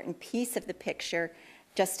very important piece of the picture,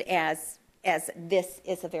 just as this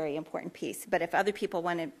is a very important piece. But if other people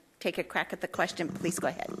want to take a crack at the question, please go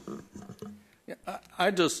ahead. Yeah,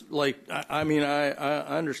 I just like, I mean, I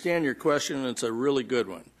understand your question, and it's a really good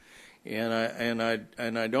one. And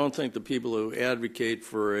I don't think the people who advocate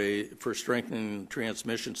for strengthening the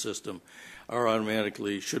transmission system are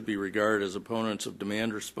automatically should be regarded as opponents of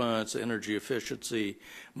demand response, energy efficiency,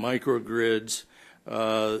 microgrids.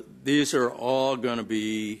 These are all going to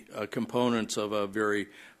be components of a very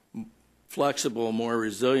flexible, more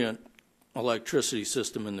resilient electricity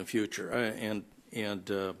system in the future. And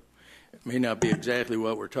it may not be exactly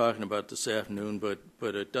what we're talking about this afternoon, but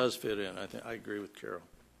it does fit in. I agree with Carol.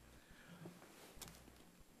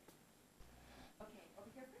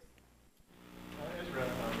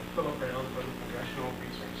 Philip Brown from the Congressional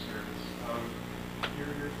Research Service.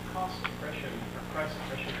 Your cost suppression or price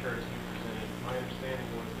suppression curves you presented, my understanding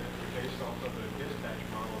was that they're based off of a dispatch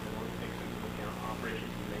model that only takes into account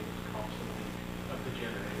operations and maintenance costs of the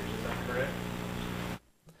generators. Is that correct?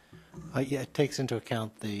 Yeah, it takes into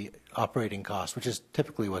account the operating cost, which is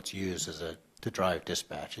typically what's used to drive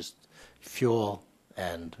dispatch, is fuel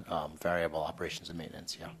and variable operations and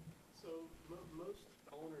maintenance. Yeah. Most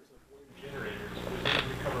owners of wind generators would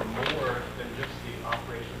recover more than just the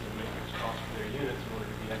operations and maintenance costs for their units in order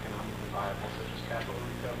to be economically viable, such as capital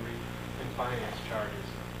recovery and finance charges.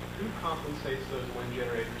 Who compensates those wind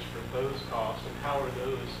generators for those costs, and how are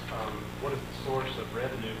those, what is the source of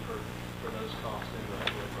revenue for those costs in the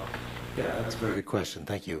process? Yeah, that's a very good question.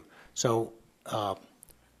 Thank you. So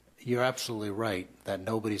you're absolutely right that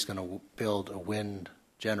nobody's going to build a wind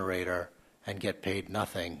generator and get paid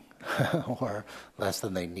nothing or less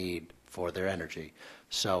than they need for their energy.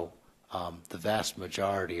 So the vast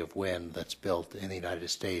majority of wind that's built in the United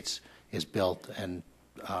States is built, and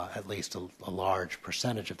at least a large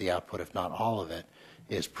percentage of the output, if not all of it,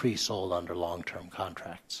 is pre-sold under long-term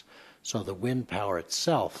contracts. So the wind power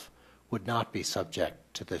itself would not be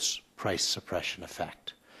subject to this price suppression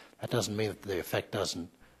effect. That doesn't mean that the effect doesn't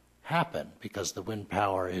happen, because the wind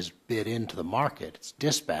power is bid into the market. It's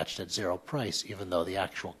dispatched at zero price, even though the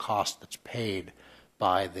actual cost that's paid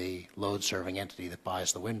by the load-serving entity that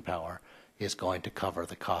buys the wind power is going to cover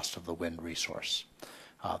the cost of the wind resource.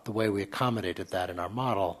 The way we accommodated that in our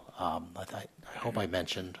model, I hope I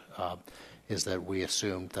mentioned, is that we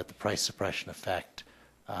assumed that the price suppression effect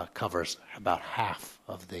covers about half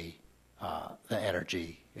of the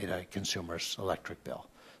energy in a consumer's electric bill.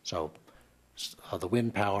 So the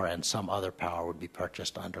wind power and some other power would be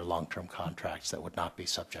purchased under long-term contracts that would not be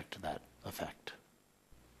subject to that effect.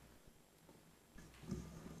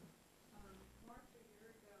 March a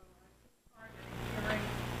year ago, I took part in a hearing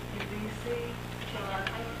in D.C.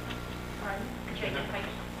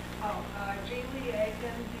 Jean Lee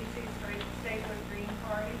Aiken, D.C. Statewide Green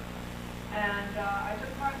Party. And I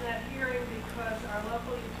took part in that hearing because our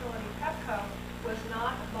local utility, Pepco, was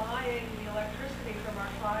not buying the electricity from our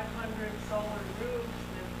 500 solar roofs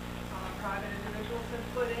that private individuals had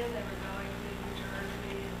put in. They were going to New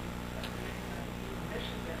Jersey and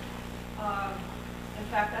Michigan. In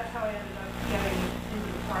fact, that's how I ended up getting into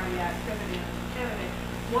the party activity as a candidate.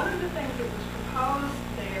 One of the things that was proposed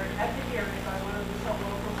there at the hearing by one of the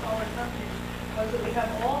local solar companies was that we have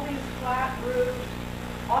all these flat roofed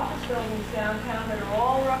office buildings downtown that are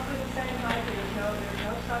all roughly the same height. There's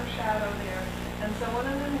no sun shadow there. And so one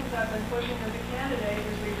of the things I've been pushing as a candidate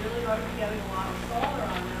is we really ought to be getting a lot of solar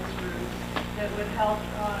on those roofs that would help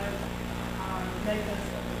make us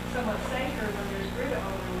somewhat safer when there's grid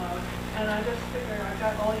overload. And I just figure I've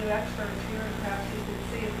got all you experts here, and perhaps you can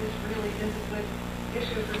see if this really is a good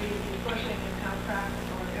issue for me to be pushing and how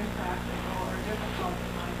practical or impractical or difficult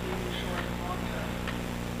it might be in short and long term.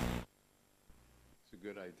 It's a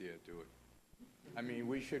good idea. Do it. I mean,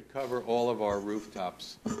 we should cover all of our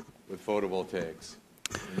rooftops with photovoltaics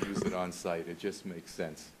and use it on site. It just makes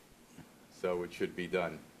sense. So it should be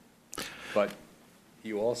done. But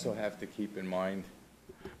you also have to keep in mind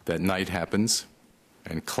that night happens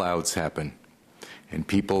and clouds happen. And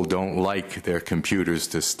people don't like their computers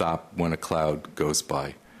to stop when a cloud goes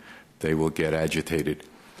by. They will get agitated.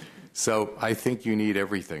 So I think you need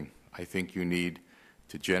everything. I think you need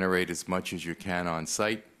to generate as much as you can on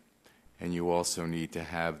site, and you also need to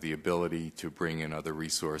have the ability to bring in other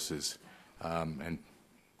resources. And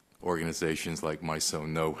organizations like MISO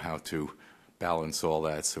know how to balance all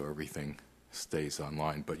that so everything stays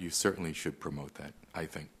online. But you certainly should promote that, I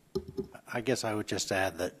think. I guess I would just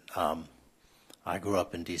add that I grew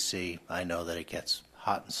up in D.C. I know that it gets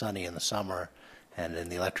hot and sunny in the summer, and in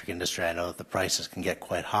the electric industry I know that the prices can get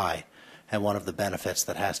quite high. And one of the benefits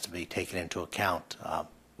that has to be taken into account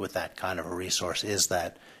with that kind of a resource is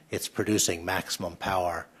that it's producing maximum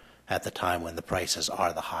power at the time when the prices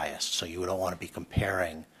are the highest. So you don't want to be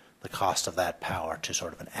comparing the cost of that power to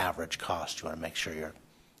sort of an average cost. You want to make sure you're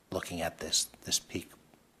looking at this peak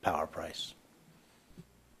power price.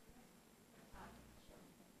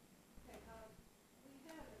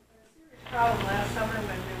 Problem last summer when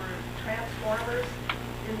there were transformers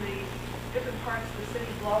in the different parts of the city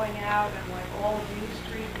blowing out, and like all of U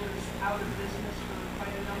Street was out of business for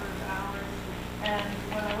quite a number of hours. And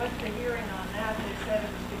when I went to the hearing on that, they said it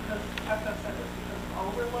was because, EPCO said it was because of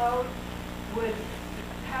overload. Would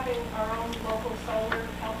having our own local solar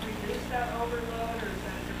help reduce that overload, or is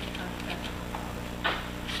that a different kind of technical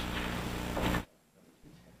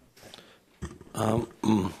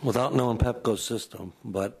problem? Without knowing Pepco's system,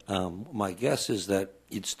 but my guess is that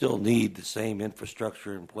you'd still need the same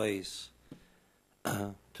infrastructure in place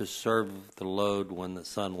to serve the load when the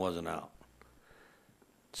sun wasn't out.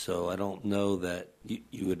 So I don't know that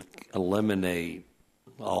you would eliminate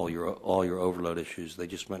all your overload issues. They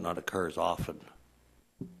just might not occur as often.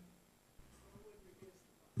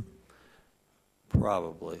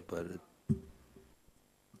 Probably, but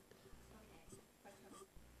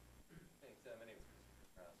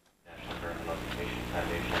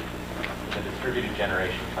The distributed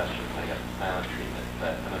generation question, I got the silent treatment,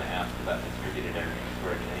 but I'm going to ask about distributed energy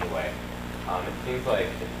storage anyway. It seems like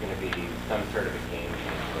it's going to be some sort of a game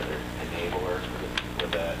changer, whether it's an enabler for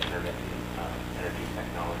the intermittent energy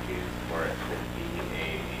technologies, or it's going to be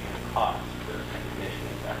a cost or emission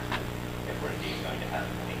investment if we're indeed going to have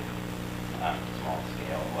any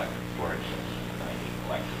small-scale electric storage systems, i.e.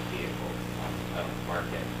 electric vehicles out in the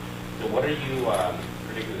market. So what are you,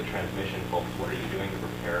 particularly the transmission folks, what are you doing to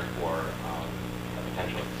prepare for a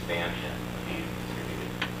potential expansion of these distributed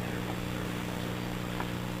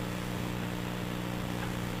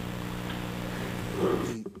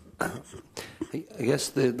energy I guess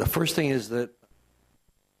the first thing is that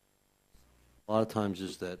a lot of times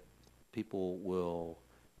is that people will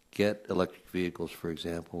get electric vehicles, for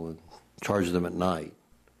example, and charge them at night.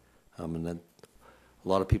 And then a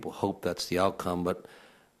lot of people hope that's the outcome, but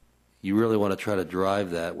you really want to try to drive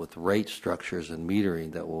that with rate structures and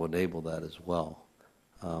metering that will enable that as well.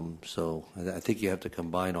 So I think you have to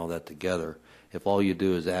combine all that together. If all you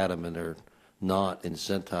do is add them and they're not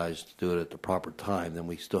incentivized to do it at the proper time, then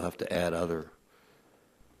we still have to add other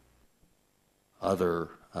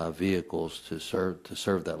vehicles to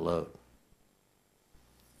serve that load.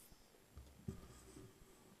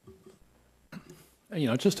 You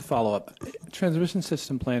know, just to follow up, transmission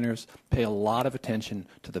system planners pay a lot of attention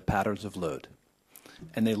to the patterns of load.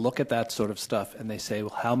 And they look at that sort of stuff and they say,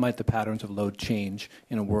 well, how might the patterns of load change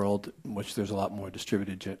in a world in which there's a lot more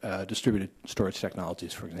distributed storage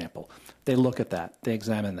technologies, for example. They look at that. They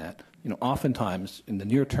examine that. You know, oftentimes in the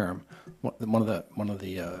near term, one of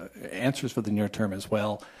the answers for the near term is,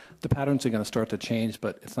 well, the patterns are going to start to change,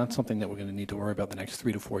 but it's not something that we're going to need to worry about the next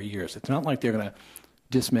 3 to 4 years. It's not like they're going to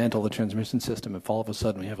dismantle the transmission system if all of a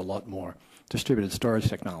sudden we have a lot more distributed storage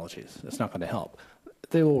technologies. It's not going to help.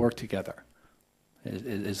 They will work together,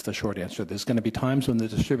 is the short answer. There's going to be times when the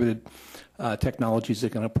distributed technologies are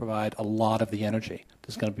going to provide a lot of the energy.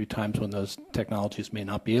 There's going to be times when those technologies may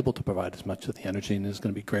not be able to provide as much of the energy, and there's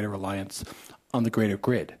going to be greater reliance on the greater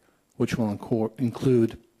grid, which will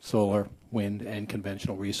include solar, wind, and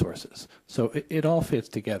conventional resources. So it all fits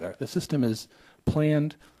together. The system is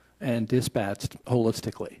planned and dispatched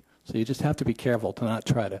holistically. So you just have to be careful to not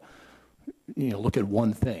try to look at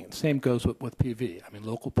one thing. Same goes with PV. I mean,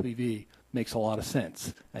 local PV makes a lot of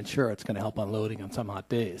sense. And sure, it's going to help on loading on some hot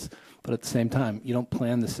days. But at the same time, you don't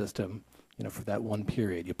plan the system, for that one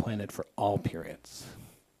period. You plan it for all periods.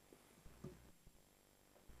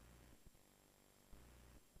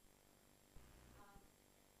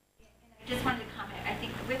 I just wanted to comment. I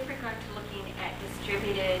think with regard to looking at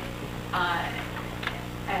distributed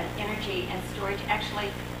energy and storage, actually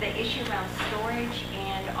the issue around storage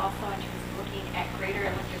and also in terms of looking at greater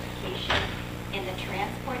electrification in the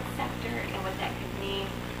transport sector and what that could mean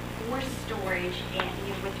for storage and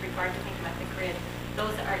with regard to thinking about the grid,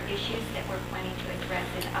 those are issues that we're planning to address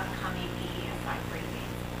in upcoming EESI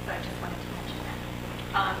briefings. So I just wanted to mention that.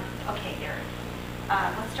 Okay, Eric.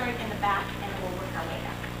 Let's start in the back and then we'll work our way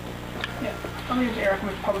up. Yeah, my name is Eric. I'm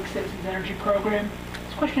with Public Citizens Energy Program.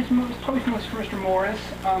 This question is probably for Mr. Morris.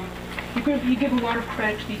 You give a lot of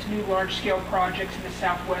credit to these new large-scale projects in the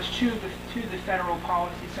Southwest to the federal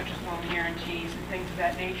policies such as loan guarantees and things of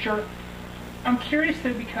that nature. I'm curious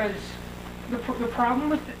though, because the problem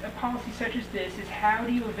with a policy such as this is how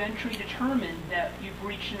do you eventually determine that you've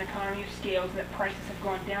reached an economy of scales and that prices have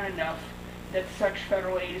gone down enough that such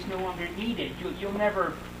federal aid is no longer needed? You'll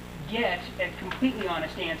never get a completely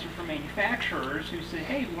honest answer from manufacturers who say,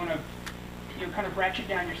 hey, we want to kind of ratchet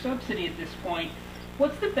down your subsidy at this point.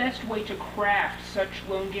 What's the best way to craft such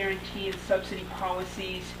loan guarantee and subsidy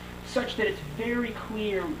policies such that it's very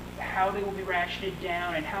clear how they will be ratcheted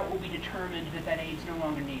down and how it will be determined that that aid is no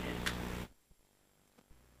longer needed?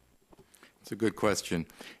 It's a good question.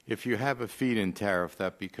 If you have a feed-in tariff,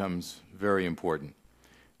 that becomes very important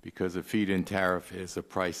because a feed-in tariff is a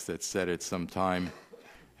price that's set at some time,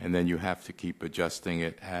 and then you have to keep adjusting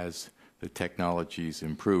it as the technologies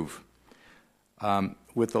improve.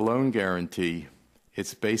 With the loan guarantee,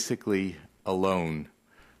 it's basically a loan.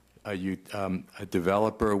 A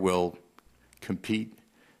developer will compete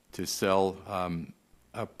to sell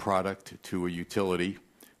a product to a utility.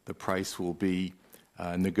 The price will be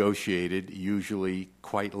negotiated, usually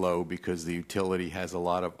quite low because the utility has a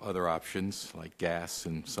lot of other options like gas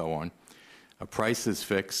and so on. A price is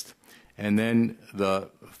fixed, and then the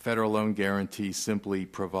federal loan guarantee simply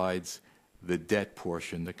provides the debt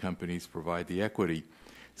portion. The companies provide the equity.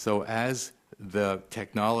 So as the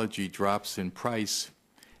technology drops in price,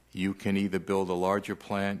 you can either build a larger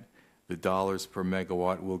plant, the dollars per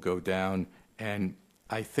megawatt will go down, and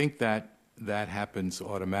I think that happens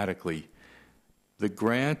automatically. The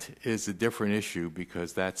grant is a different issue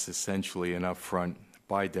because that's essentially an upfront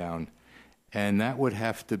buy down, and that would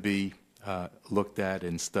have to be looked at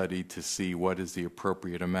and studied to see what is the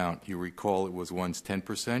appropriate amount. You recall it was once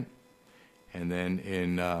 10%, and then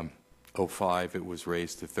in 2005 it was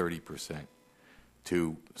raised to 30%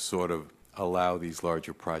 to sort of allow these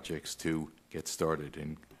larger projects to get started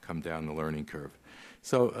and come down the learning curve.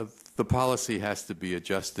 So the policy has to be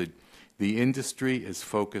adjusted. The industry is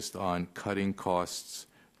focused on cutting costs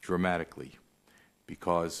dramatically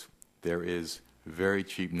because there is very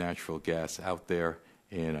cheap natural gas out there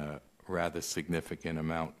in a rather significant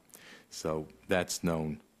amount. So that's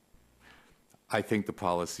known. I think the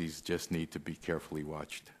policies just need to be carefully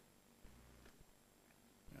watched.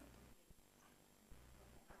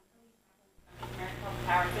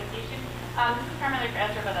 Power Association. This is primarily for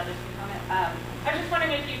Esther, but others can comment. I was just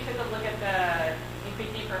wondering if you took a look at the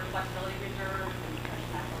increasing for flexibility reserve and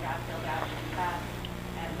natural gas build out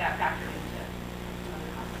and that factored into some of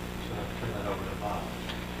the costs. So turn that over to Bob.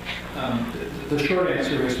 The short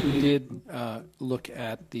answer is we did look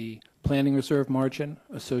at the planning reserve margin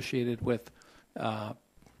associated with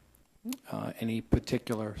any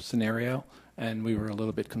particular scenario, and we were a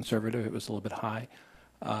little bit conservative. It was a little bit high.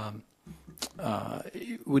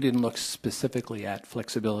 We didn't look specifically at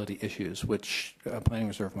flexibility issues, which planning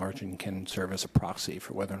reserve margin can serve as a proxy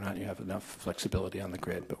for whether or not you have enough flexibility on the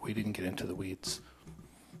grid, but we didn't get into the weeds.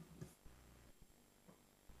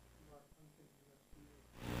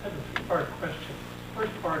 I have a two-part question.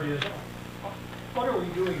 First part is, what are we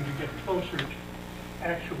doing to get closer to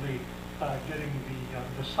actually getting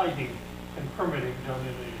the siting and permitting done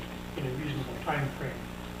in a reasonable time frame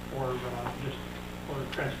for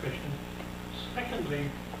transmission? Secondly,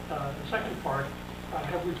 the second part,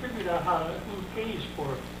 have we figured out who pays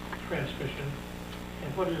for transmission,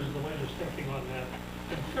 and what is the latest thinking on that?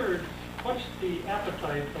 And third, what's the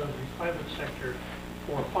appetite of the private sector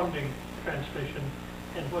for funding transmission,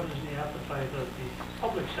 and what is the appetite of the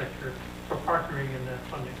public sector for partnering in that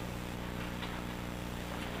funding?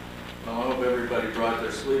 Well, I hope everybody brought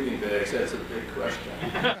their sleeping bags. That's a big question.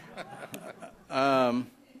 On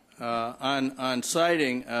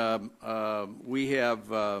siting, we have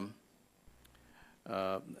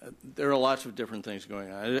there are lots of different things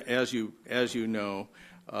going on. As you know,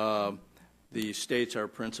 the states are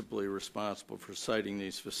principally responsible for siting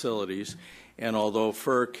these facilities, and although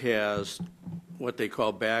FERC has what they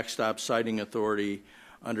call backstop siting authority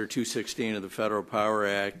under 216 of the Federal Power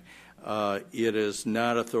Act, it is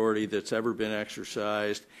not authority that's ever been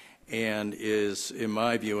exercised and is, in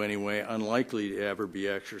my view anyway, unlikely to ever be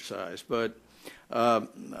exercised. But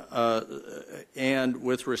and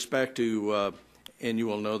with respect to, and you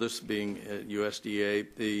will know this being USDA,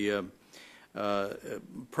 the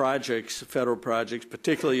projects, federal projects,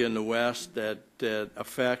 particularly in the West that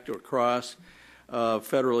affect or cross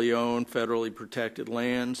federally owned, federally protected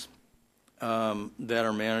lands that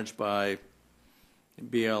are managed by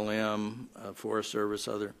BLM, Forest Service,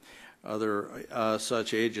 other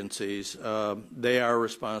such agencies. They are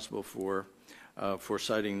responsible for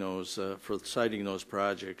citing those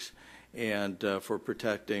projects and for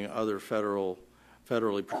protecting other federally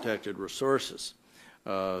protected resources,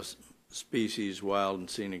 species, wild and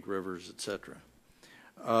scenic rivers, etc.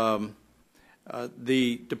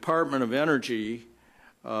 The Department of Energy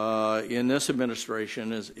in this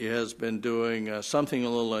administration has been doing something a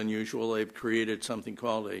little unusual. They've created something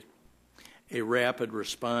called a rapid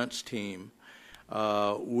response team,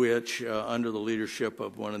 which, under the leadership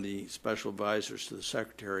of one of the special advisors to the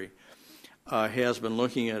Secretary, has been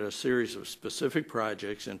looking at a series of specific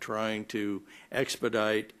projects and trying to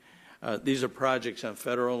expedite. These are projects on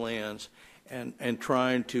federal lands, and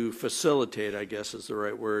trying to facilitate, I guess is the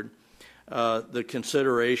right word, the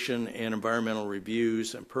consideration and environmental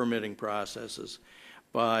reviews and permitting processes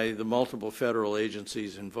by the multiple federal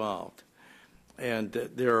agencies involved. And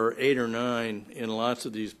there are 8 or 9 in lots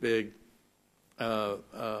of these big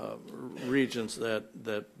regions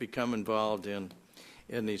that become involved in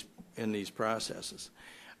these processes.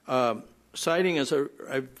 Siting is a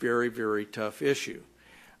very, very tough issue.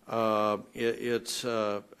 It's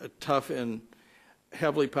tough in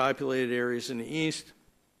heavily populated areas in the East.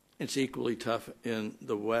 It's equally tough in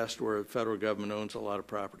the West, where the federal government owns a lot of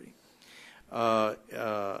property.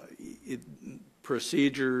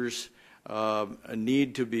 Procedures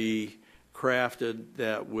need to be crafted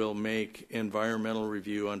that will make environmental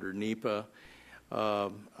review under NEPA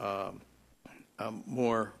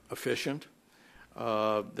more efficient,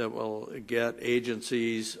 that will get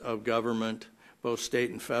agencies of government, both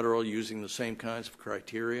state and federal, using the same kinds of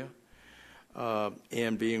criteria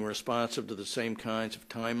and being responsive to the same kinds of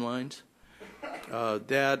timelines.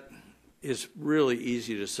 That is really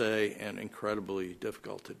easy to say and incredibly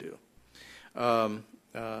difficult to do.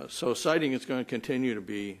 So siting is going to continue to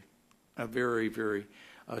be a very, very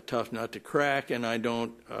tough nut to crack, and I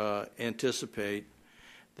don't anticipate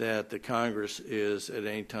that the Congress is at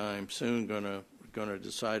any time soon going to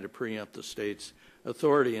decide to preempt the state's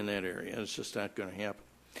authority in that area. It's just not going to happen.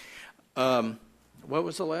 What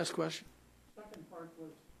was the last question? The second part was,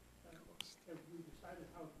 have we decided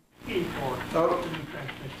how to pay for the new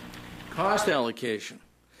transmission? Cost allocation.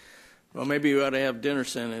 Well, maybe you ought to have dinner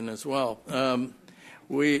sent in as well.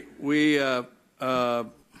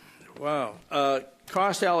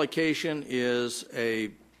 Cost allocation is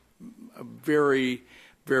a very,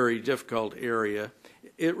 very difficult area.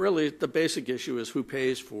 It really, the basic issue is who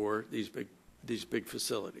pays for these big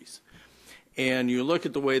facilities. And you look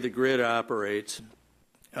at the way the grid operates,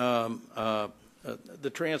 the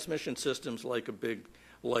transmission system's like a big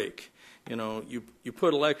lake. You know, you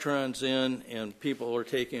put electrons in, and people are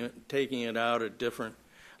taking it out at different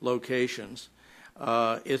locations.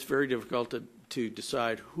 It's very difficult to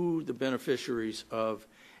decide who the beneficiaries of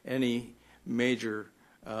any major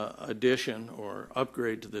addition or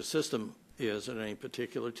upgrade to the system is at any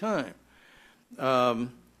particular time.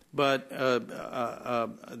 But the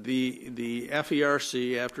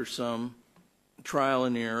FERC, after some trial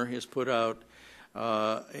and error, has put out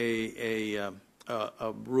a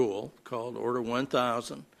rule called Order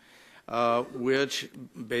 1000, which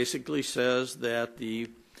basically says that the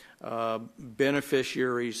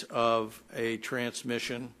beneficiaries of a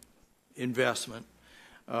transmission investment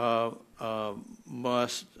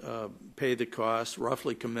must pay the cost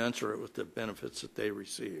roughly commensurate with the benefits that they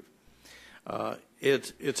receive.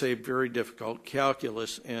 It's a very difficult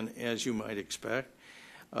calculus, and as you might expect,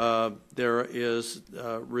 there is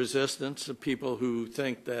resistance to people who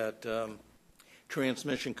think that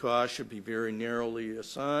transmission costs should be very narrowly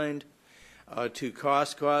assigned to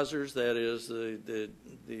cost causers, that is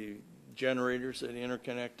the generators that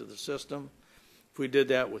interconnect to the system. If we did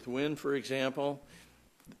that with wind, for example,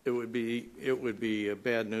 it would be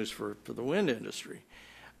bad news for the wind industry.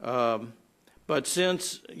 But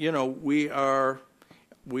since we are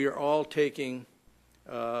all taking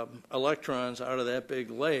electrons out of that big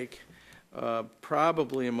lake,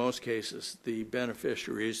 probably in most cases the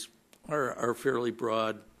beneficiaries are a fairly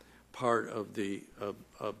broad part of the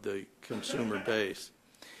consumer base.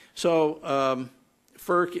 So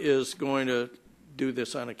FERC is going to do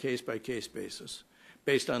this on a case-by-case basis,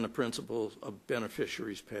 based on the principles of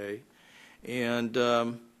beneficiaries pay, and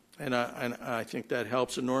I think that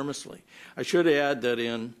helps enormously. I should add that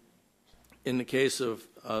in the case of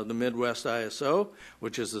the Midwest ISO,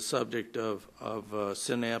 which is the subject of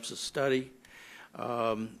Synapse's study,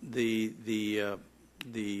 the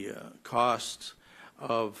costs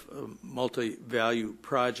of multi-value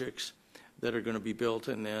projects that are going to be built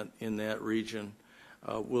in that region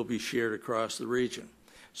will be shared across the region.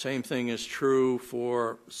 Same thing is true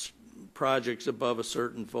for projects above a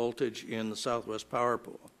certain voltage in the Southwest Power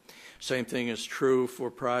Pool. Same thing is true for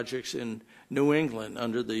projects in New England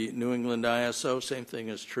under the New England ISO. Same thing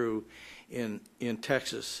is true in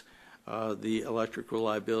Texas, the Electric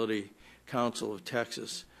Reliability Council of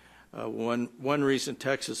Texas. One reason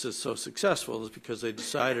Texas is so successful is because they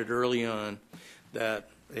decided early on that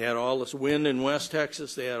they had all this wind in West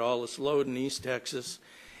Texas, they had all this load in East Texas,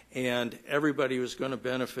 and everybody was going to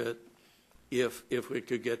benefit if we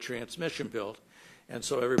could get transmission built, and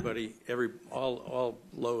so all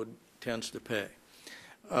load tends to pay.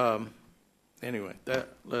 Anyway,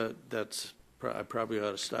 that's I probably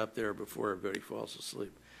ought to stop there before everybody falls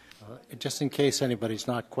asleep. Just in case anybody's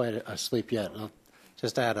not quite asleep yet, I'll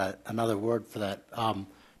just add another word for that.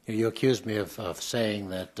 You accused me of saying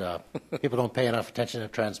that people don't pay enough attention to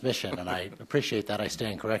transmission, and I appreciate that. I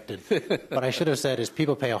stand corrected. What I should have said is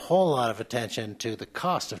people pay a whole lot of attention to the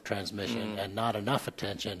cost of transmission and not enough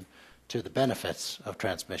attention to the benefits of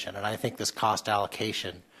transmission. And I think this cost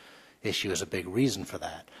allocation issue is a big reason for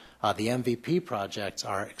that. The MVP projects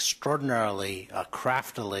are extraordinarily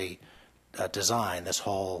craftily designed, this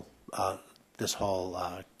whole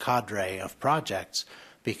cadre of projects,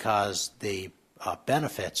 because the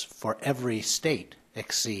benefits for every state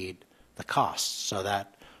exceed the costs. So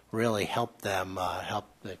that really helped them, I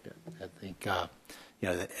think,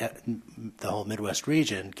 the whole Midwest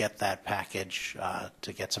region get that package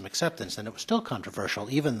to get some acceptance. And it was still controversial,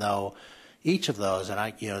 even though each of those,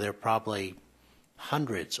 and there are probably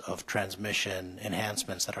hundreds of transmission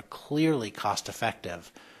enhancements that are clearly cost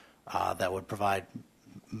effective that would provide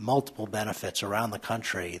multiple benefits around the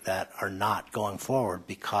country that are not going forward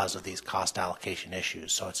because of these cost allocation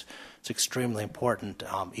issues. So it's extremely important,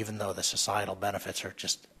 even though the societal benefits are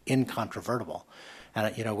just incontrovertible.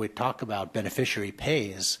 And we talk about beneficiary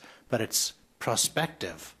pays, but it's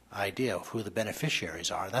prospective idea of who the beneficiaries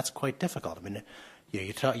are. That's quite difficult. I mean,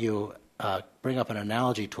 you bring up an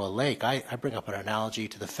analogy to a lake. I bring up an analogy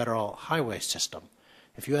to the federal highway system.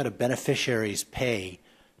 If you had a beneficiaries pay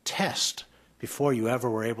test before you ever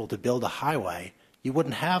were able to build a highway, you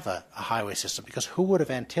wouldn't have a highway system, because who would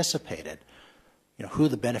have anticipated, who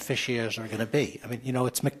the beneficiaries are going to be? I mean,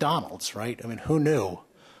 it's McDonald's, right? I mean, who knew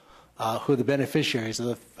who the beneficiaries of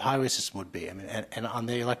the highway system would be? I mean, and on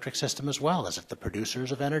the electric system as well. Is it the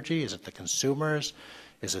producers of energy? Is it the consumers?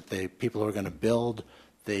 Is it the people who are going to build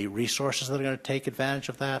the resources that are going to take advantage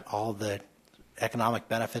of that? All the economic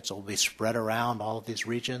benefits will be spread around all of these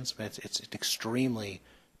regions. I mean, it's an extremely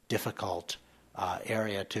difficult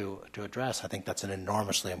area to address. I think that's an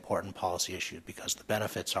enormously important policy issue, because the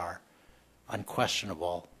benefits are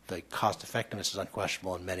unquestionable. The cost effectiveness is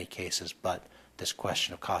unquestionable in many cases, but this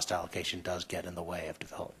question of cost allocation does get in the way of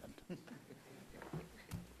development. Remember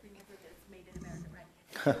that's made in America, right?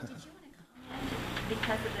 Did you want to comment,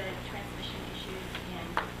 because of the transmission issues in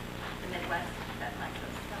the Midwest that MISO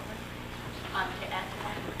dealt with, to add to that?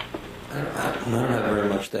 I don't have very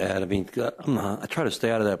much to add. I mean, I try to stay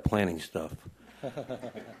out of that planning stuff.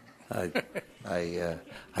 I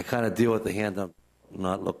kind of deal with the hand up,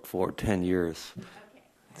 not look forward 10 years. Okay.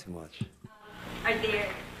 Too much. Are there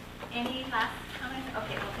any last comments?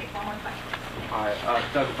 Okay, we'll take one more question. Hi,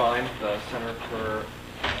 Doug Vine, the Center for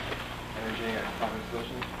Energy and Climate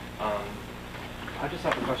Solutions. I just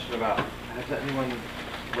have a question about, has anyone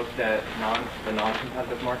looked at the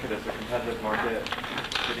non-competitive market? Is the competitive market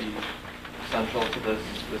pretty central to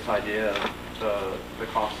this idea of the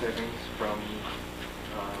cost savings from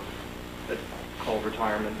the coal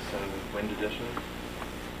retirements and wind addition?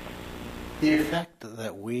 The effect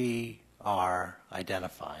that we are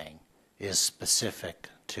identifying is specific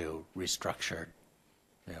to restructured,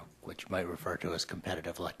 which you might refer to as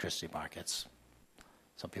competitive electricity markets.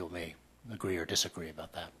 Some people may agree or disagree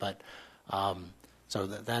about that, but So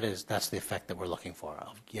that's the effect that we're looking for.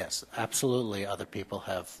 Yes, absolutely. Other people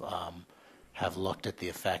have looked at the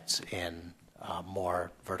effects in more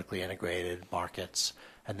vertically integrated markets,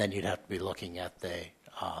 and then you'd have to be looking at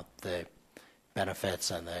the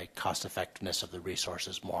benefits and the cost effectiveness of the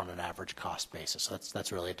resources more on an average cost basis. So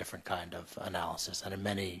that's really a different kind of analysis. And in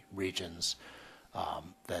many regions,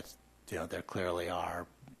 there clearly are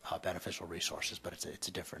beneficial resources, but it's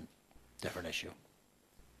a different issue.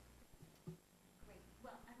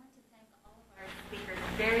 Speakers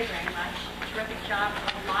very, very much. Terrific job,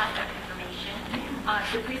 a lot of information.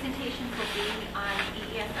 The presentations will be on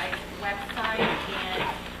EESI's website,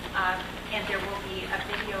 and there will be a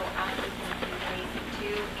video out that you can raise it to.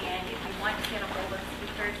 And if you want to get a hold of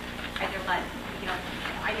speakers, either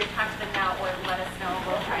talk to them now or let us know.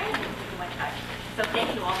 We'll try to put you in touch. So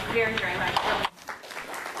thank you all very, very much.